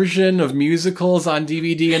ding-along version of musicals on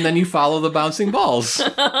DVD and then you follow the bouncing balls.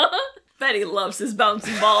 Betty loves his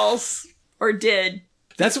bouncing balls. Or did.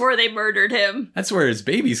 That's where they murdered him. That's where his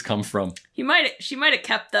babies come from. She might have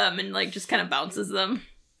kept them and, like, just kind of bounces them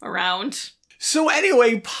around. So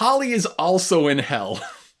anyway, Polly is also in hell.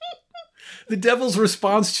 The devil's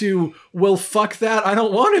response to, well, fuck that, I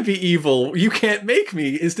don't want to be evil, you can't make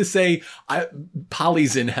me, is to say,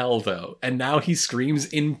 Polly's in hell, though. And now he screams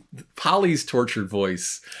in Polly's tortured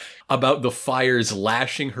voice about the fires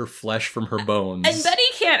lashing her flesh from her bones. And Betty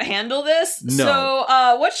can't handle this. No. So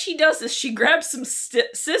what she does is she grabs some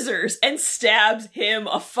scissors and stabs him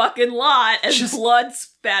a fucking lot as blood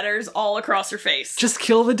spatters all across her face. Just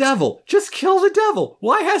kill the devil. Just kill the devil.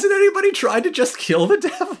 Why hasn't anybody tried to just kill the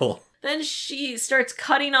devil? Then she starts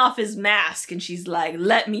cutting off his mask and she's like,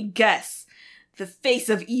 let me guess. The face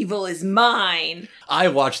of evil is mine. I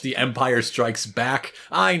watched The Empire Strikes Back.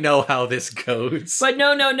 I know how this goes. But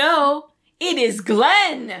no. It is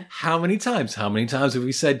Glenn. How many times have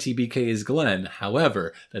we said TBK is Glenn?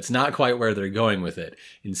 However, that's not quite where they're going with it.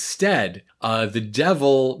 Instead, the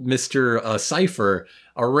devil, Mr. Cypher,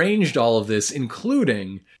 arranged all of this,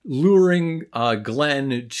 including luring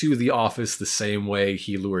Glenn to the office the same way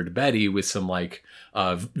he lured Betty with some, like,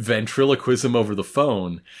 ventriloquism over the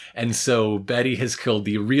phone. And so Betty has killed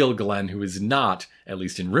the real Glenn, who is not, at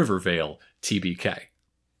least in Rivervale, TBK.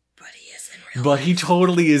 But he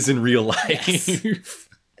totally is in real life. Yes.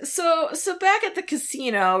 So back at the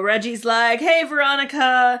casino, Reggie's like, hey,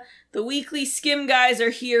 Veronica, the weekly skim guys are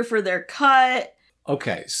here for their cut.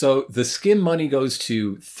 Okay, so the skim money goes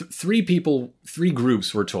to three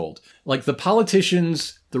groups, we're told. Like the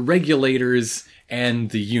politicians, the regulators, and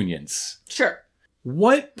the unions. Sure.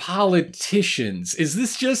 What politicians? Is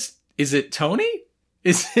it Tony?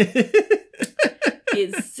 Is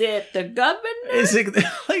it the governor? Is it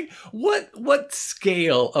like what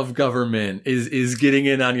scale of government is getting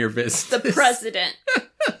in on your business? The president.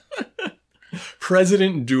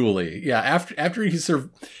 President Dooley. Yeah, after his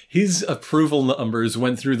approval numbers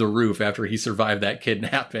went through the roof after he survived that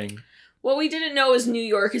kidnapping. What we didn't know is New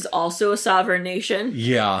York is also a sovereign nation.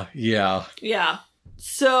 Yeah.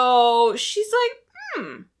 So she's like,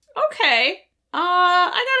 okay.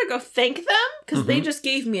 I gotta go thank them because they just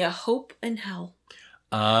gave me a hope in hell.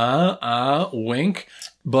 Wink.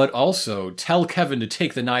 But also, tell Kevin to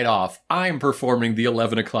take the night off. I'm performing the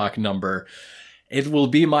 11 o'clock number. It will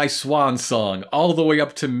be my swan song all the way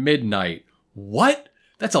up to midnight. What?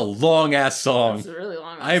 That's a long-ass song. That's a really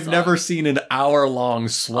long-ass song. I've never seen an hour-long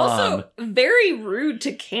swan. Also, very rude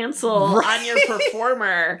to cancel on your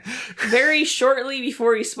performer very shortly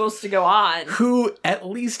before he's supposed to go on. Who, at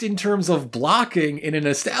least in terms of blocking in an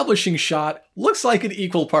establishing shot, looks like an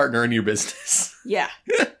equal partner in your business. Yeah.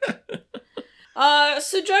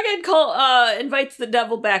 So Jughead invites the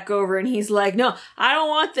devil back over and he's like, no, I don't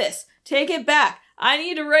want this. Take it back. I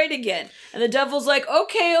need to write again. And the devil's like,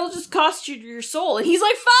 okay, it'll just cost you your soul. And he's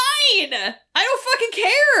like, fine! I don't fucking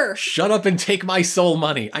care! Shut up and take my soul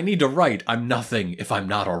money. I need to write. I'm nothing if I'm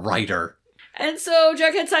not a writer. And so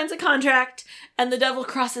Jughead signs a contract, and the devil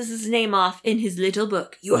crosses his name off in his little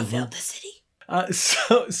book. You have failed the city.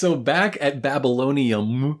 So back at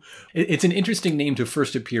Babylonium, it's an interesting name to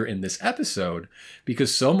first appear in this episode,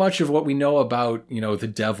 because so much of what we know about,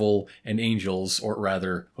 the devil and angels, or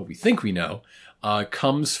rather what we think we know,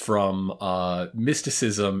 comes from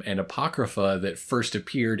mysticism and apocrypha that first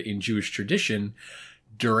appeared in Jewish tradition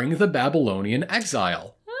during the Babylonian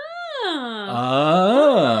exile.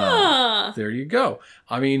 There you go.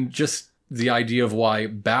 I mean, just the idea of why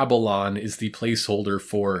Babylon is the placeholder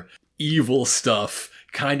for evil stuff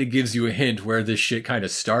kind of gives you a hint where this shit kind of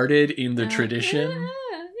started in the tradition.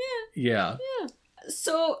 Yeah.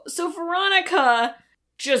 So Veronica,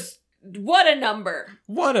 just what a number.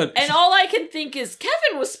 And all I can think is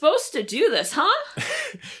Kevin was supposed to do this, huh?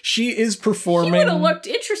 She is performing. He would have looked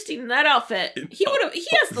interesting in that outfit. He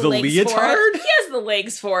has the legs leotard? for it. He has the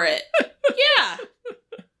legs for it. Yeah.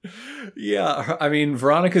 Yeah, I mean,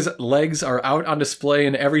 Veronica's legs are out on display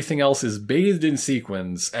and everything else is bathed in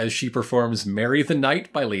sequins as she performs Marry the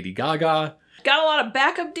Night by Lady Gaga. Got a lot of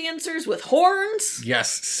backup dancers with horns. Yes,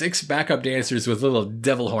 6 backup dancers with little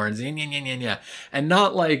devil horns. And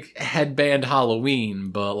not like headband Halloween,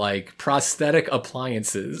 but like prosthetic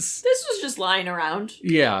appliances. This was just lying around.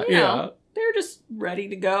 Yeah. They're just ready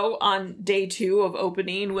to go on day 2 of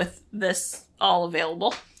opening with this all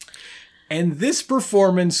available. And this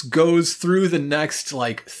performance goes through the next,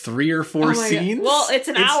 3 or 4 scenes. God. Well, it's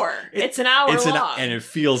an hour. It's an hour long. And it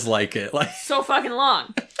feels like it. So fucking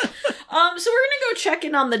long. So we're going to go check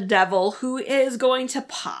in on the devil, who is going to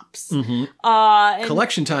Pops. Mm-hmm.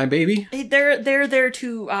 Collection time, baby. They're there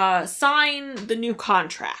to sign the new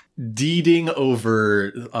contract. Deeding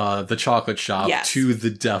over the chocolate shop to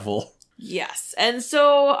the devil. Yes. And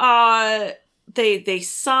so they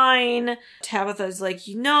sign. Tabitha's like,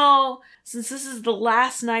 since this is the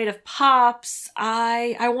last night of Pops,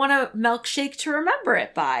 I want a milkshake to remember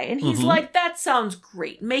it by. And he's like, that sounds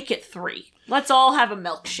great. Make it 3. Let's all have a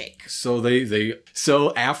milkshake.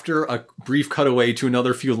 So after a brief cutaway to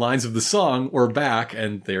another few lines of the song, we're back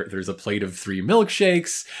and there's a plate of 3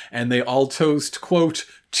 milkshakes and they all toast, quote,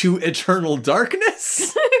 to eternal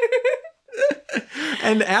darkness.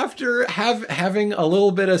 And after having a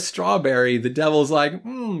little bit of strawberry, the devil's like,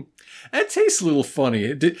 that tastes a little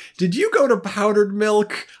funny. Did you go to powdered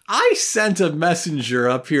milk? I sent a messenger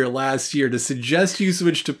up here last year to suggest you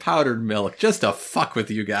switch to powdered milk just to fuck with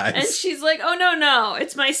you guys. And she's like, oh, no,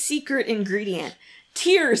 it's my secret ingredient.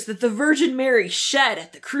 Tears that the Virgin Mary shed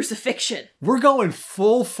at the crucifixion. We're going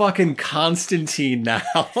full fucking Constantine now.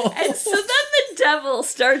 And so then the devil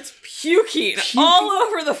starts puking all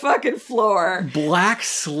over the fucking floor. Black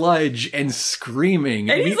sludge and screaming.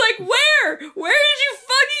 And he's like, where? Where did you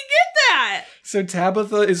fucking get that? So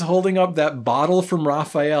Tabitha is holding up that bottle from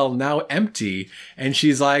Raphael, now empty, and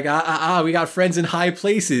she's like, we got friends in high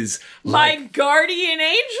places. My guardian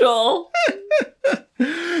angel.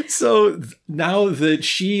 So now that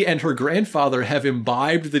she and her grandfather have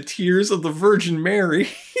imbibed the tears of the Virgin Mary,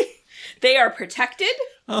 they are protected.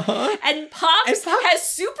 And Pops has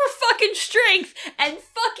super fucking strength and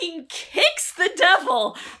fucking kicks the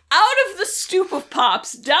devil out of the stoop of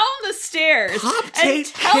Pops down the stairs. Pop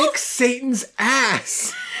kicks Satan's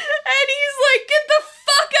ass. And he's like, get the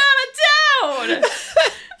fuck out of town.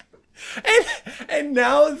 And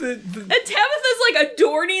now and Tabitha's like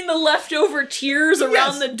adorning the leftover tears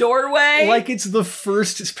around the doorway. Like it's the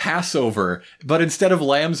first Passover, but instead of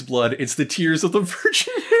lamb's blood, it's the tears of the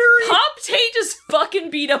Virgin Mary. Pop Tay just fucking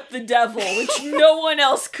beat up the devil, which no one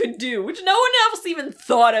else could do, which no one else even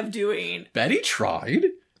thought of doing. Betty tried.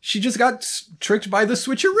 She just got tricked by the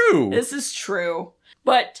switcheroo. This is true.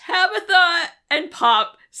 But Tabitha and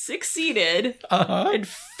Pop succeeded in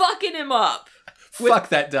fucking him up. Fuck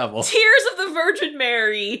that devil. Tears of the Virgin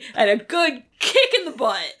Mary and a good kick in the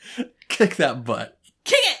butt. Kick that butt.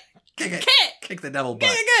 Kick it. Kick it. Kick the devil butt.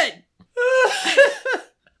 Kick it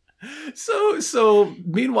good. So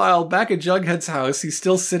meanwhile, back at Jughead's house, he's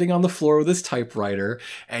still sitting on the floor with his typewriter,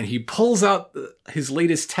 and he pulls out his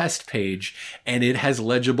latest test page, and it has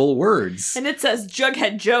legible words. And it says,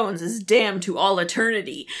 Jughead Jones is damned to all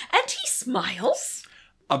eternity. And he smiles.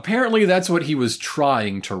 Apparently that's what he was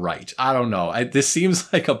trying to write. I don't know. This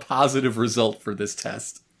seems like a positive result for this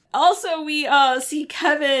test. Also, we see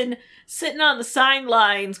Kevin sitting on the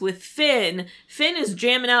sidelines with Finn. Finn is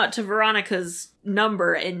jamming out to Veronica's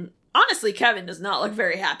number, and honestly, Kevin does not look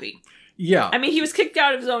very happy. Yeah. I mean, he was kicked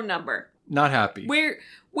out of his own number. Not happy.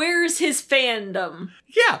 Where's his fandom?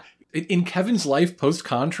 Yeah. In Kevin's life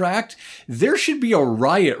post-contract, there should be a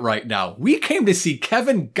riot right now. We came to see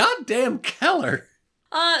Kevin goddamn Keller.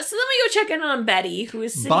 So then we go check in on Betty, who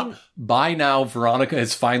is sitting... By now, Veronica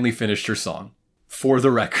has finally finished her song. For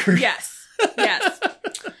the record. Yes.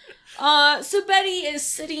 So Betty is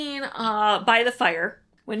sitting by the fire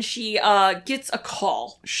when she gets a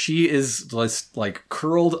call. She is just, like,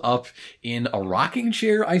 curled up in a rocking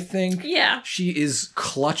chair, I think. Yeah. She is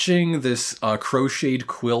clutching this crocheted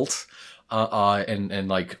quilt and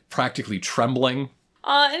like, practically trembling.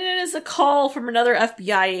 And it is a call from another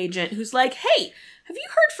FBI agent who's like, hey, have you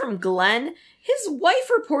heard from Glenn? His wife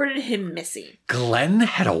reported him missing. Glenn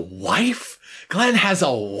had a wife? Glenn has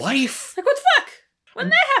a wife? Like, what the fuck? When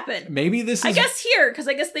did that happen? Maybe this is... I guess here, because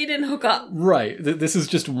I guess they didn't hook up. Right. This is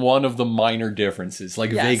just one of the minor differences,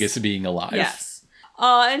 like Yes. Vegas being alive. Yes.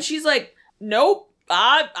 And she's like, nope,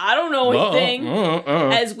 I don't know anything.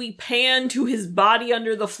 As we pan to his body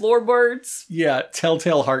under the floorboards. Yeah,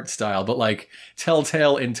 Telltale Heart style, but like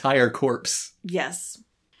Telltale entire corpse. Yes.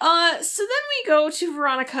 So then we go to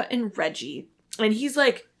Veronica and Reggie. And he's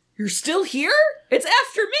like, you're still here? It's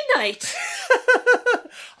after midnight.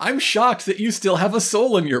 I'm shocked that you still have a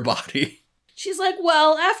soul in your body. She's like,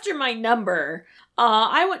 well, after my number,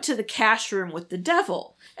 I went to the cash room with the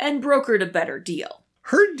devil and brokered a better deal.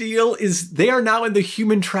 Her deal is they are now in the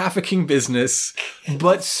human trafficking business,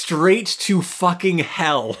 but straight to fucking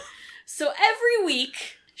hell. So every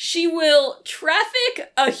week, she will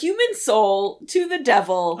traffic a human soul to the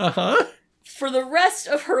devil for the rest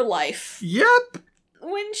of her life. Yep.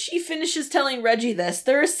 When she finishes telling Reggie this,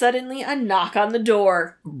 there is suddenly a knock on the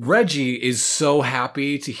door. Reggie is so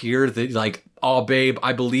happy to hear that, like, oh, babe,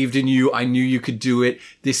 I believed in you. I knew you could do it.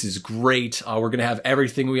 This is great. We're going to have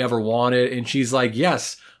everything we ever wanted. And she's like,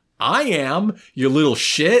 yes, I am, you little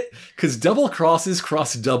shit. Because double crosses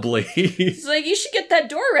cross doubly. She's like, you should get that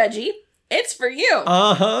door, Reggie. It's for you.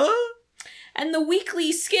 Uh-huh. And the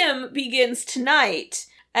weekly skim begins tonight.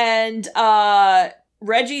 And,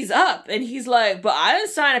 Reggie's up, and he's like, but I didn't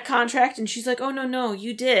sign a contract. And she's like, oh, no,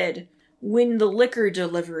 you did. When the liquor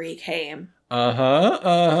delivery came.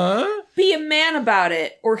 Be a man about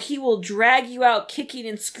it, or he will drag you out kicking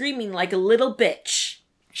and screaming like a little bitch.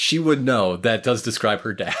 She would know. That does describe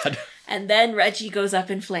her dad. And then Reggie goes up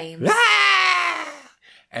in flames.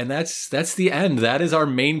 And that's the end. That is our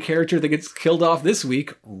main character that gets killed off this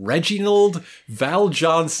week. Reginald Val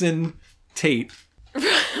Johnson Tate.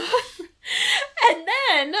 And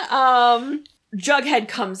then, Jughead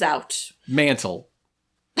comes out. Mantle.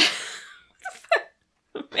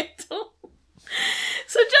 Mantle.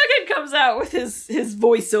 So Jughead comes out with his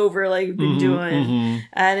voiceover like we've been doing.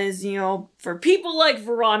 And is, for people like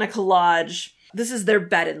Veronica Lodge, this is their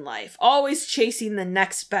bet in life. Always chasing the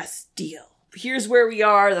next best deal. Here's where we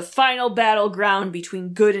are, the final battleground between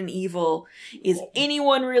good and evil. Is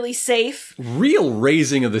anyone really safe? Real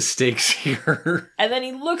raising of the stakes here. And then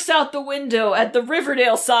he looks out the window at the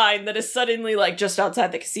Riverdale sign that is suddenly like just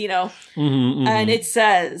outside the casino. And it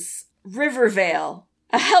says, Rivervale,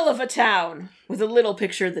 a hell of a town, with a little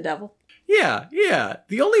picture of the devil. Yeah.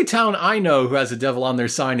 The only town I know who has a devil on their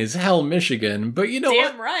sign is Hell, Michigan. But you know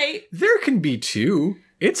what? Damn right. There can be two.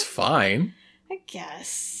 It's fine. I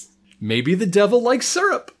guess. Maybe the devil likes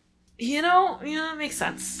syrup. It makes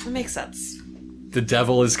sense. It makes sense. The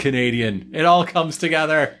devil is Canadian. It all comes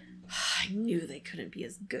together. I knew they couldn't be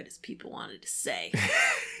as good as people wanted to say.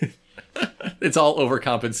 It's all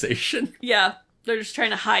overcompensation. Yeah, they're just trying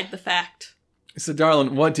to hide the fact. So,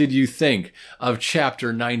 darling, what did you think of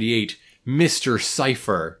Chapter 98, Mr.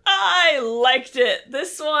 Cypher? I liked it.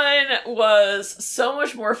 This one was so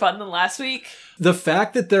much more fun than last week. The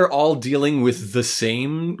fact that they're all dealing with the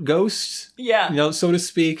same ghost, so to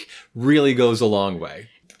speak, really goes a long way.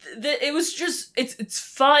 It was just, it's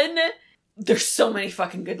fun. There's so many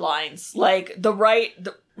fucking good lines. Like,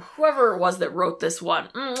 whoever it was that wrote this one,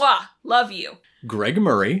 mwah, love you. Greg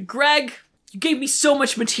Murray. Greg, you gave me so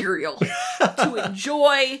much material to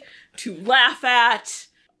enjoy, to laugh at.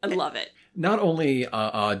 I love it. Not only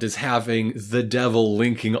does having the devil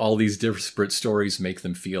linking all these disparate stories make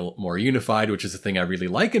them feel more unified, which is a thing I really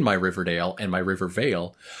like in my Riverdale and my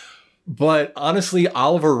Rivervale, but honestly,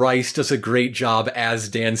 Oliver Rice does a great job as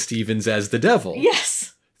Dan Stevens as the devil.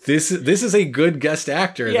 Yes. This is a good guest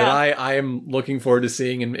actor that I am looking forward to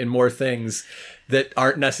seeing in more things that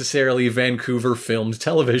aren't necessarily Vancouver filmed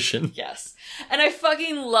television. Yes. And I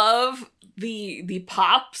fucking love the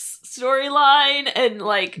Pops storyline and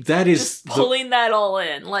like that is just pulling that all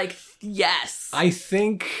in. Like Yes. I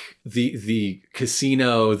think the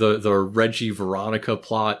casino, the Reggie Veronica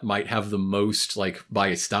plot might have the most, like, by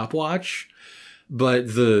a stopwatch.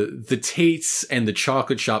 But the Tates and the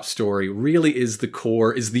chocolate shop story really is the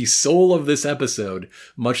core, is the soul of this episode,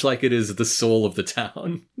 much like it is the soul of the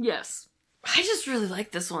town. Yes. I just really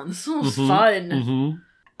like this one. This one was fun. Mm-hmm.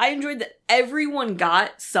 I enjoyed that everyone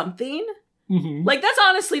got something. Mm-hmm. Like, that's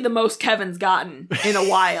honestly the most Kevin's gotten in a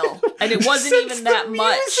while. And it wasn't Since even that the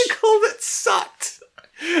much. musical that sucked.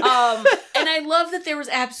 And I love that there was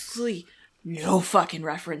absolutely no fucking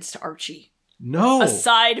reference to Archie. No.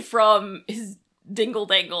 Aside from his dingle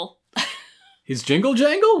dangle. His jingle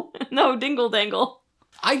jangle? No, dingle dangle.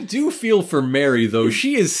 I do feel for Mary, though.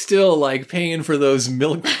 She is still, like, paying for those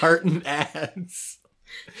milk carton ads.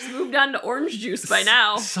 She's moved on to orange juice by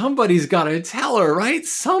now. Somebody's gotta tell her, right?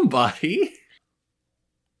 Somebody.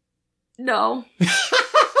 No.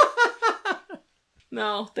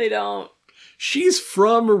 No, they don't. She's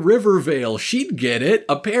from Rivervale. She'd get it.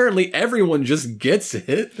 Apparently everyone just gets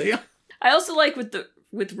it. I also like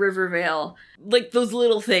with Rivervale, like those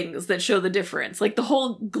little things that show the difference. Like the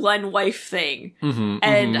whole Glenn wife thing.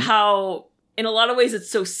 And how, in a lot of ways,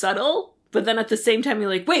 it's so subtle. But then at the same time, you're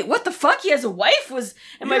like, wait, what the fuck? He has a wife?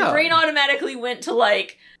 And my brain automatically went to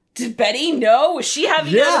like, did Betty know? Was she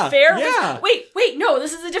having an affair? Yeah. Wait, no,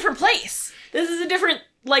 this is a different place. This is a different,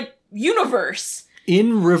 like, universe.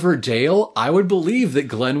 In Riverdale, I would believe that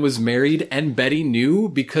Glenn was married and Betty knew,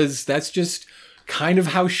 because that's just kind of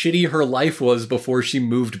how shitty her life was before she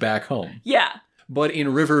moved back home. Yeah. But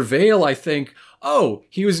in Rivervale, I think, oh,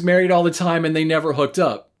 he was married all the time and they never hooked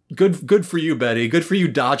up. Good for you, Betty. Good for you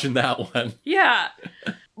dodging that one. Yeah.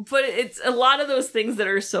 But it's a lot of those things that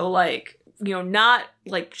are so, like, you know, not,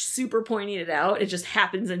 like, super pointing it out. It just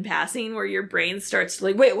happens in passing where your brain starts to,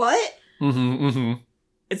 like, wait, what?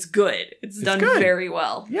 It's good. It's done good. very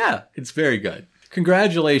well. Yeah, it's very good.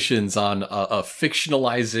 Congratulations on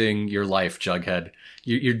fictionalizing your life, Jughead.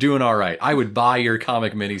 You're doing all right. I would buy your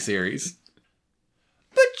comic miniseries.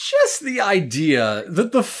 But just the idea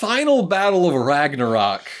that the final battle of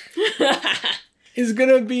Ragnarok is going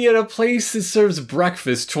to be at a place that serves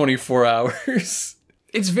breakfast 24 hours.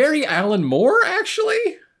 It's very Alan Moore,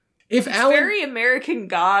 actually. It's very American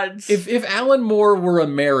Gods. If Alan Moore were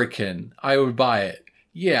American, I would buy it.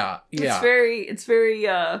 Yeah. It's very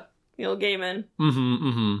Neil Gaiman.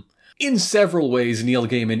 In several ways, Neil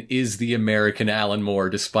Gaiman is the American Alan Moore,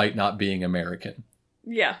 despite not being American.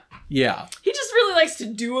 Yeah. Yeah. He just really likes to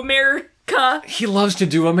do America. He loves to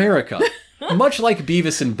do America. Much like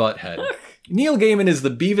Beavis and Butthead. Neil Gaiman is the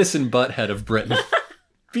Beavis and Butthead of Britain.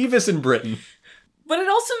 Beavis and Britain. But it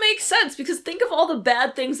also makes sense, because think of all the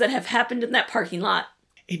bad things that have happened in that parking lot.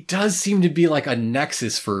 It does seem to be like a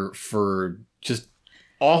nexus for just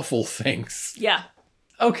awful things. Yeah.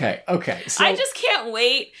 Okay. So I just can't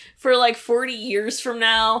wait for like 40 years from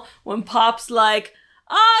now when Pop's like,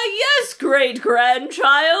 yes,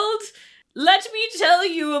 great-grandchild. Let me tell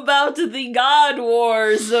you about the God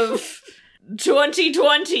Wars of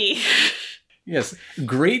 2020. Yes,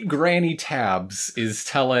 Great Granny Tabs is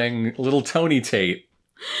telling little Tony Tate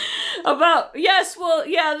about, yes, well,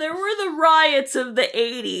 yeah, there were the riots of the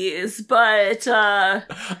 80s, but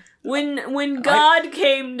when God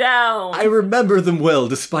came down. I remember them well,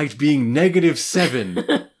 despite being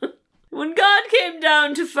 -7. When God came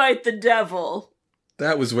down to fight the devil.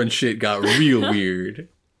 That was when shit got real weird.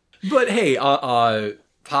 But hey,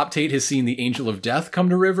 Pop Tate has seen the Angel of Death come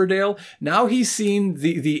to Riverdale. Now he's seen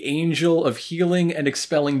the Angel of Healing and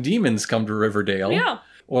Expelling Demons come to Riverdale. Yeah.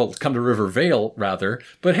 Well, come to Rivervale, rather.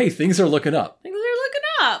 But hey, things are looking up. Things are looking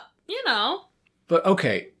up, you know. But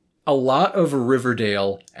okay, a lot of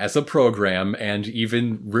Riverdale as a program, and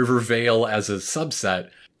even Rivervale as a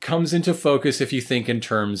subset, comes into focus if you think in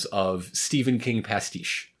terms of Stephen King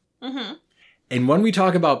pastiche. And when we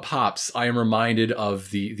talk about Pops, I am reminded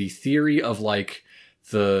of the theory of, like,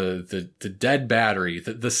 the dead battery,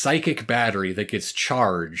 the psychic battery that gets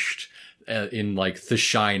charged in, like, The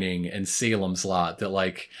Shining and Salem's Lot, that,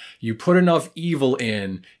 like, you put enough evil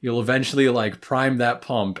in, you'll eventually, like, prime that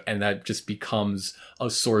pump, and that just becomes a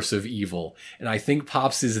source of evil. And I think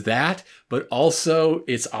Pops is that, but also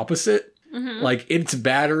its opposite. Like, its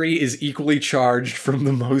battery is equally charged from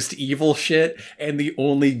the most evil shit and the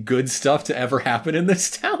only good stuff to ever happen in this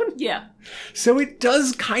town. Yeah. So it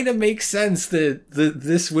does kind of make sense that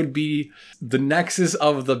this would be the nexus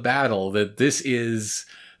of the battle, that this is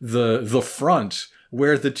the front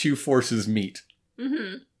where the two forces meet.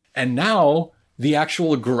 And now the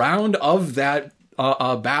actual ground of that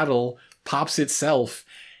battle, Pops itself,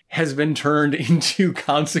 has been turned into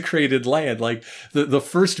consecrated land. Like the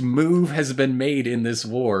first move has been made in this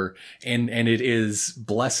war, and it is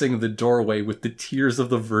blessing the doorway with the tears of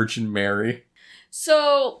the Virgin Mary.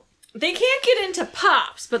 So they can't get into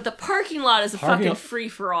Pops, but the parking lot is a Parking fucking lot- free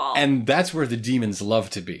for all. And that's where the demons love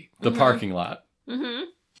to be, the parking lot. Mm-hmm.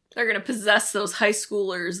 They're gonna possess those high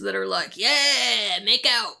schoolers that are like, yeah, make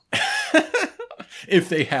out. If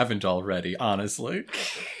they haven't already, honestly.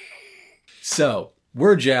 So,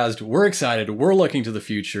 we're jazzed, we're excited, we're looking to the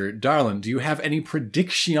future. Darlin, do you have any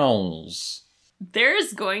predictions?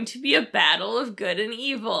 There's going to be a battle of good and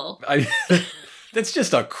evil. That's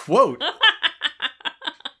just a quote.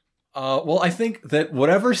 Well, I think that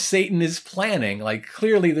whatever Satan is planning, like,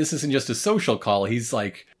 clearly this isn't just a social call. He's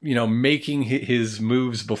like, making his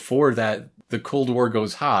moves before that the Cold War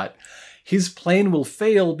goes hot. His plan will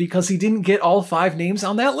fail because he didn't get all 5 names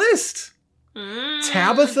on that list.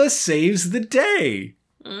 Tabitha saves the day.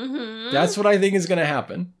 Mm-hmm. That's what I think is going to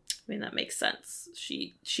happen. I mean, that makes sense.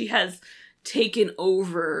 She has taken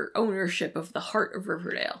over ownership of the heart of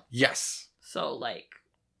Riverdale. Yes. So, like,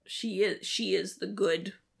 she is the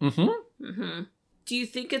good. Mm-hmm. Mm-hmm. Do you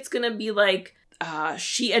think it's gonna be like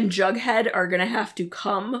she and Jughead are gonna have to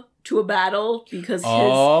come to a battle because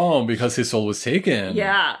because his soul was taken.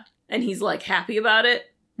 yeah, and he's like happy about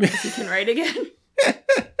it because he can write again?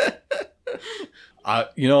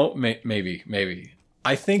 Maybe.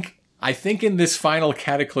 I think in this final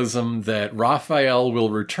cataclysm that Raphael will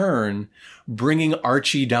return, bringing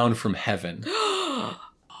Archie down from heaven.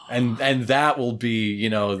 And that will be,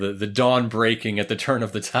 the dawn breaking at the turn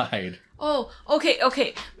of the tide. Oh,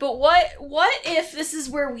 okay. But what if this is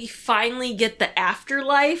where we finally get the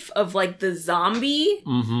afterlife of like the zombie,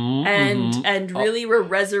 and really we're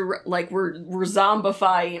we're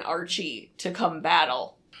zombifying Archie to come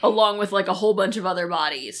battle along with like a whole bunch of other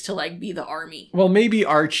bodies to like be the army. Well, maybe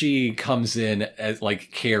Archie comes in as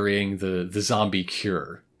like carrying the zombie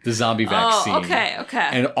cure. The zombie vaccine. Oh, okay.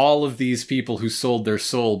 And all of these people who sold their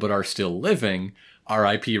soul but are still living,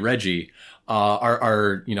 R.I.P. Reggie,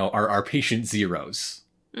 are patient zeros.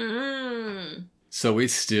 Mm. So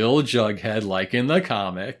it's still Jughead like in the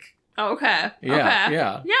comic. Okay. Yeah, okay.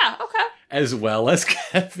 yeah. Yeah, okay. As well as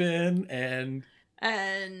Kevin and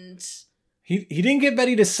he didn't get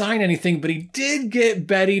Betty to sign anything, but he did get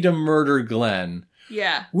Betty to murder Glenn.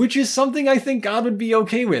 Yeah. Which is something I think God would be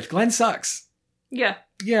okay with. Glenn sucks. Yeah.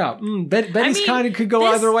 Yeah, Betty's kind of could go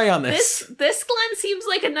either way on this. This Glenn seems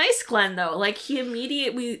like a nice Glenn, though. Like, he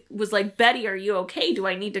immediately was like, Betty, are you okay? Do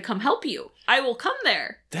I need to come help you? I will come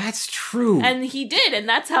there. That's true. And he did, and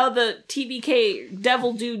that's how the TBK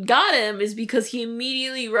devil dude got him, is because he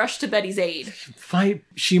immediately rushed to Betty's aid.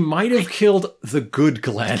 She might have killed the good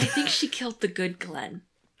Glenn. I think she killed the good Glenn.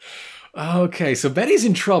 Okay, so Betty's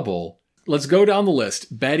in trouble. Let's go down the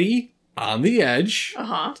list. Betty, on the edge.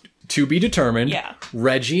 Uh-huh. To be determined. Yeah.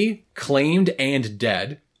 Reggie, claimed and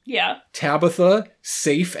dead. Yeah. Tabitha,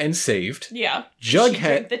 safe and saved. Yeah. Jughead. She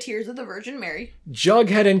drank the tears of the Virgin Mary.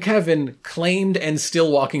 Jughead and Kevin, claimed and still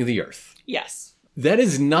walking the earth. Yes. That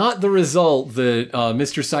is not the result that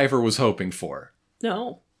Mr. Cipher was hoping for.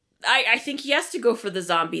 No. I think he has to go for the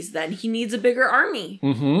zombies then. He needs a bigger army.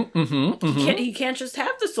 He can't just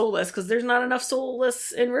have the soulless because there's not enough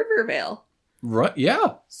soulless in Rivervale. Right,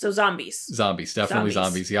 yeah. So zombies. Zombies, definitely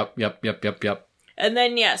zombies. Yep. And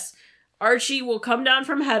then, yes, Archie will come down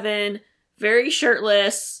from heaven, very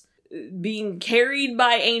shirtless, being carried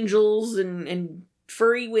by angels and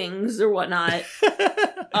furry wings or whatnot.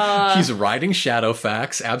 He's riding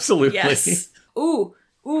Shadowfax, absolutely. Yes. Ooh,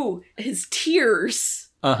 his tears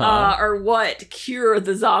are what cure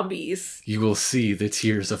the zombies. You will see the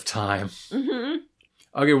tears of time. Mm-hmm.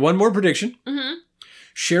 Okay, one more prediction. Mm-hmm.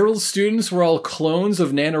 Cheryl's students were all clones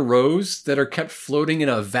of Nana Rose that are kept floating in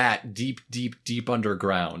a vat deep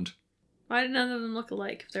underground. Why did none of them look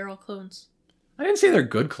alike if they're all clones? I didn't say they're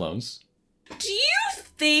good clones. Do you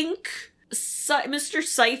think Mr.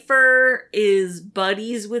 Cipher is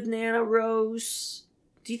buddies with Nana Rose?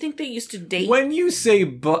 Do you think they used to date? When you say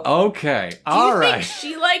okay, all right. Do you think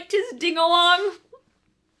she liked his ding-along?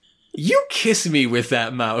 You kiss me with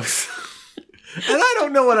that mouth. And I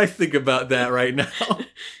don't know what I think about that right now.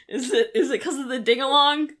 Is it because of the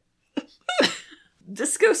ding-along?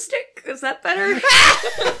 Disco stick? Is that better?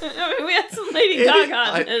 I mean, we had some Lady Gaga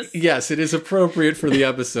on this. Yes, it is appropriate for the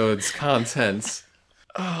episode's contents.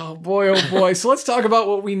 Oh boy. So let's talk about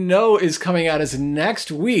what we know is coming at us next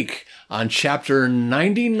week on chapter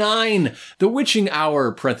 99, The Witching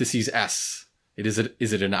Hour, (S). Is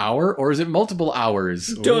it an hour or is it multiple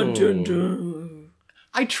hours? Dun dun dun.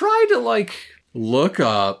 I tried to look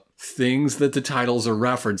up things that the titles are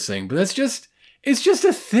referencing, but that's just It's just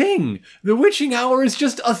a thing. The witching hour is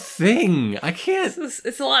just a thing. I can't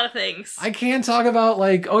It's a lot of things. I can't talk about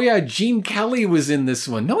like, oh yeah, Gene Kelly was in this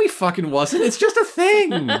one. No, he fucking wasn't. It's just a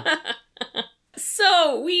thing.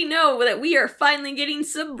 So we know that we are finally getting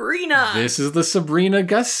Sabrina. This is the Sabrina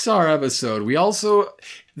guest star episode.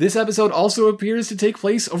 This episode also appears to take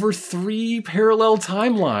place over 3 parallel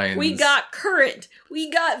timelines. We got current. We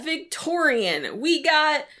got Victorian. We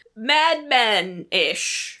got Mad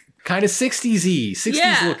Men-ish. Kind of 60s-y, 60s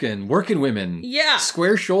Yeah. looking, working women. Yeah.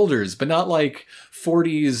 Square shoulders, but not like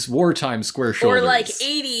 40s wartime square shoulders. Or like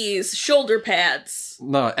 80s shoulder pads.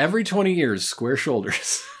 No, every 20 years, square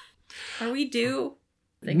shoulders. Are we due?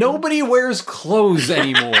 Nobody wears clothes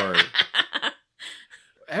anymore.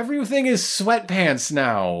 Everything is sweatpants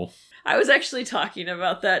now. I was actually talking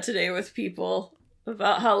about that today with people.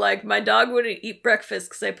 About how, like, my dog wouldn't eat breakfast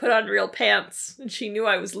because I put on real pants. And she knew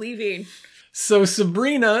I was leaving. So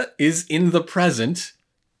Sabrina is in the present,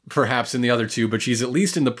 perhaps in the other two, but she's at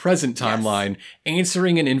least in the present timeline,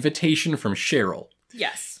 answering an invitation from Cheryl.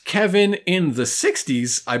 Yes. Kevin in the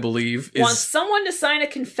 60s, I believe, is... Wants someone to sign a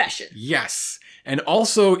confession. Yes. And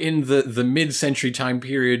also in the mid-century time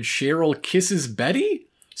period, Cheryl kisses Betty?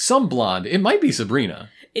 Some blonde. It might be Sabrina.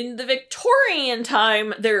 In the Victorian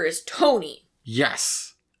time, there is Tony.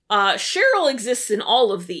 Yes. Cheryl exists in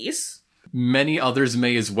all of these. Many others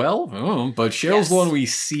may as well, but Cheryl's Yes. the one we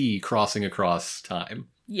see crossing across time.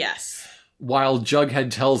 Yes. While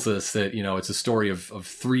Jughead tells us that, it's a story of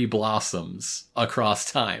 3 blossoms across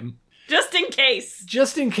time. Just in case.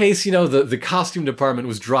 Just in case, the costume department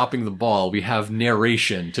was dropping the ball, we have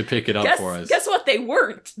narration to pick it up for us. Guess what? They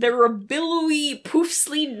weren't. They were billowy poof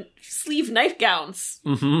sleeve nightgowns.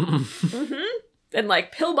 Mm-hmm. And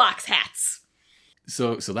like pillbox hats.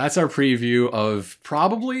 So that's our preview of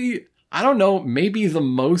probably, I don't know, maybe the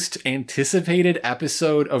most anticipated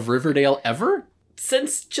episode of Riverdale ever?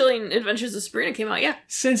 Since Chilling Adventures of Sabrina came out, yeah.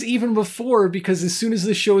 Since even before, because as soon as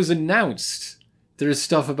the show is announced, there's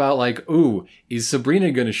stuff about like, ooh, is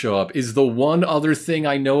Sabrina going to show up? Is the one other thing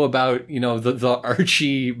I know about, the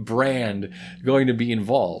Archie brand going to be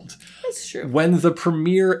involved? That's true. When the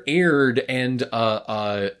premiere aired and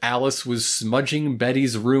Alice was smudging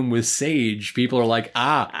Betty's room with sage, people are like,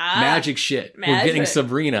 magic shit. We're getting Magic.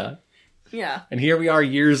 Sabrina. Yeah. And here we are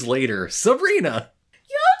years later. Sabrina!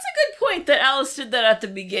 That's a good point that Alice did that at the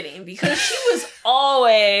beginning, because she was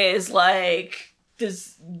always like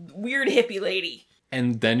this weird hippie lady.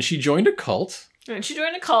 And then she joined a cult. And she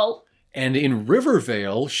joined a cult. And in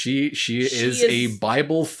Rivervale, she is a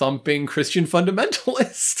Bible-thumping Christian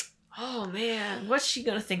fundamentalist. Oh man, what's she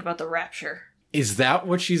gonna think about the rapture? Is that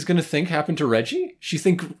what she's going to think happened to Reggie? She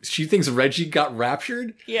thinks Reggie got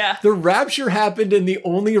raptured? Yeah. The rapture happened and the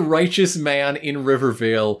only righteous man in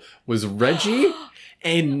Rivervale was Reggie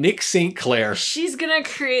and Nick St. Clair. She's gonna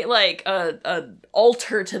create like a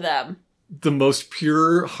altar to them. The most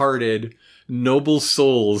pure-hearted, noble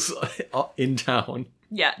souls in town.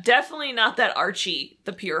 Yeah, definitely not that Archie,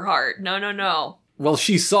 the pure heart. No. Well,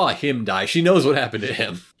 she saw him die. She knows what happened to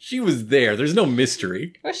him. She was there. There's no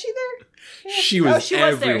mystery. Was she there? She was. She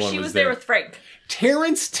was there. Everyone She was there with Frank.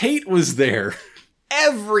 Terrence Tate was there.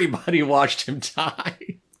 Everybody watched him die.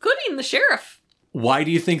 Including the sheriff. Why do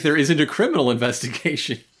you think there isn't a criminal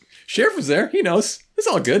investigation? Sheriff was there. He knows. It's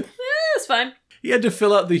all good. It's fine. He had to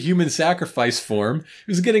fill out the human sacrifice form.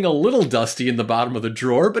 He was getting a little dusty in the bottom of the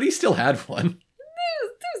drawer, but he still had one.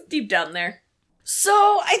 It was deep down there. So,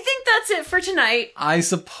 I think that's it for tonight. I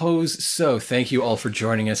suppose so. Thank you all for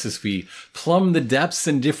joining us as we plumb the depths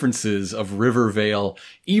and differences of Rivervale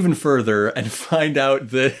even further and find out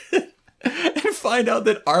that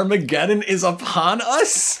Armageddon is upon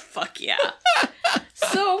us. Fuck yeah.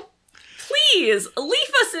 So, please,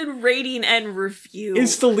 leave us a rating and review.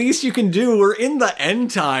 It's the least you can do. We're in the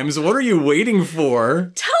end times. What are you waiting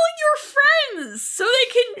for? Tell your friends so they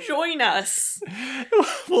can join us.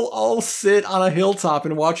 We'll all sit on a hilltop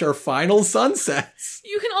and watch our final sunsets.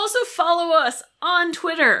 You can also follow us on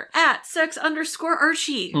Twitter at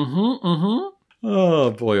sex_Archie.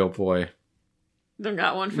 Oh boy, oh boy. Don't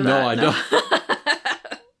got one for No, that. I don't.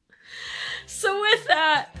 So with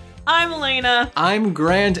that, I'm Elena. I'm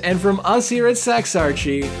Grant, and from us here at Sex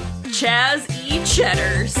Archie, Chaz E.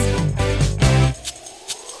 Cheddars.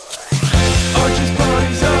 Archie's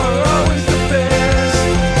parties are always the best.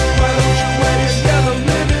 Why don't you wait and get a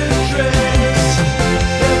minute drinks?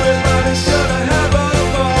 Everybody's gonna have a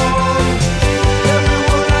ball.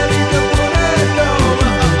 Everyone ready to put it on.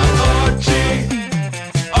 Archie.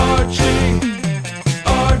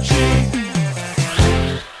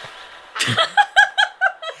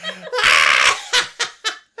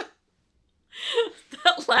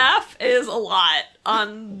 That laugh is is a lot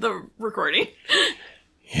on the recording.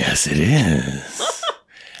 Yes, it is.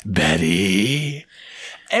 Betty.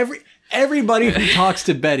 Everybody who talks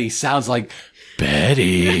to Betty sounds like Betty.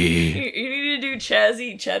 You need to do Chaz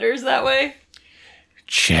eat cheddars that way.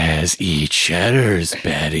 Chaz E. Cheddars,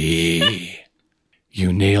 Betty.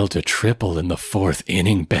 You nailed a triple in the 4th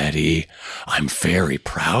inning, Betty. I'm very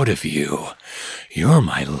proud of you. You're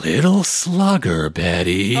my little slugger,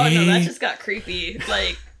 Betty. Oh no, that just got creepy.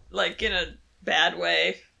 Like in a bad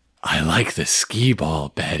way. I like the skee ball,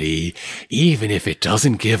 Betty, even if it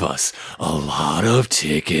doesn't give us a lot of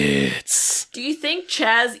tickets. Do you think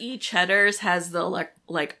Chaz E. Cheddars has the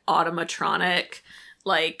like automatronic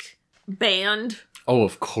band? Oh,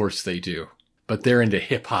 of course they do. But they're into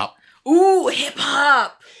hip-hop. Ooh, hip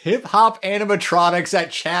hop! Hip-hop animatronics at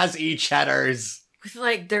Chaz E. Cheddars. With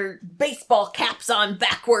like their baseball caps on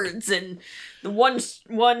backwards and the one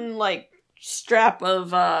strap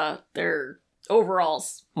of their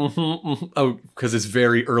overalls. Mm-hmm. Oh, because it's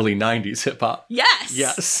very early 90s hip-hop. Yes!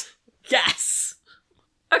 Yes. Yes!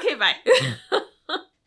 Okay, bye.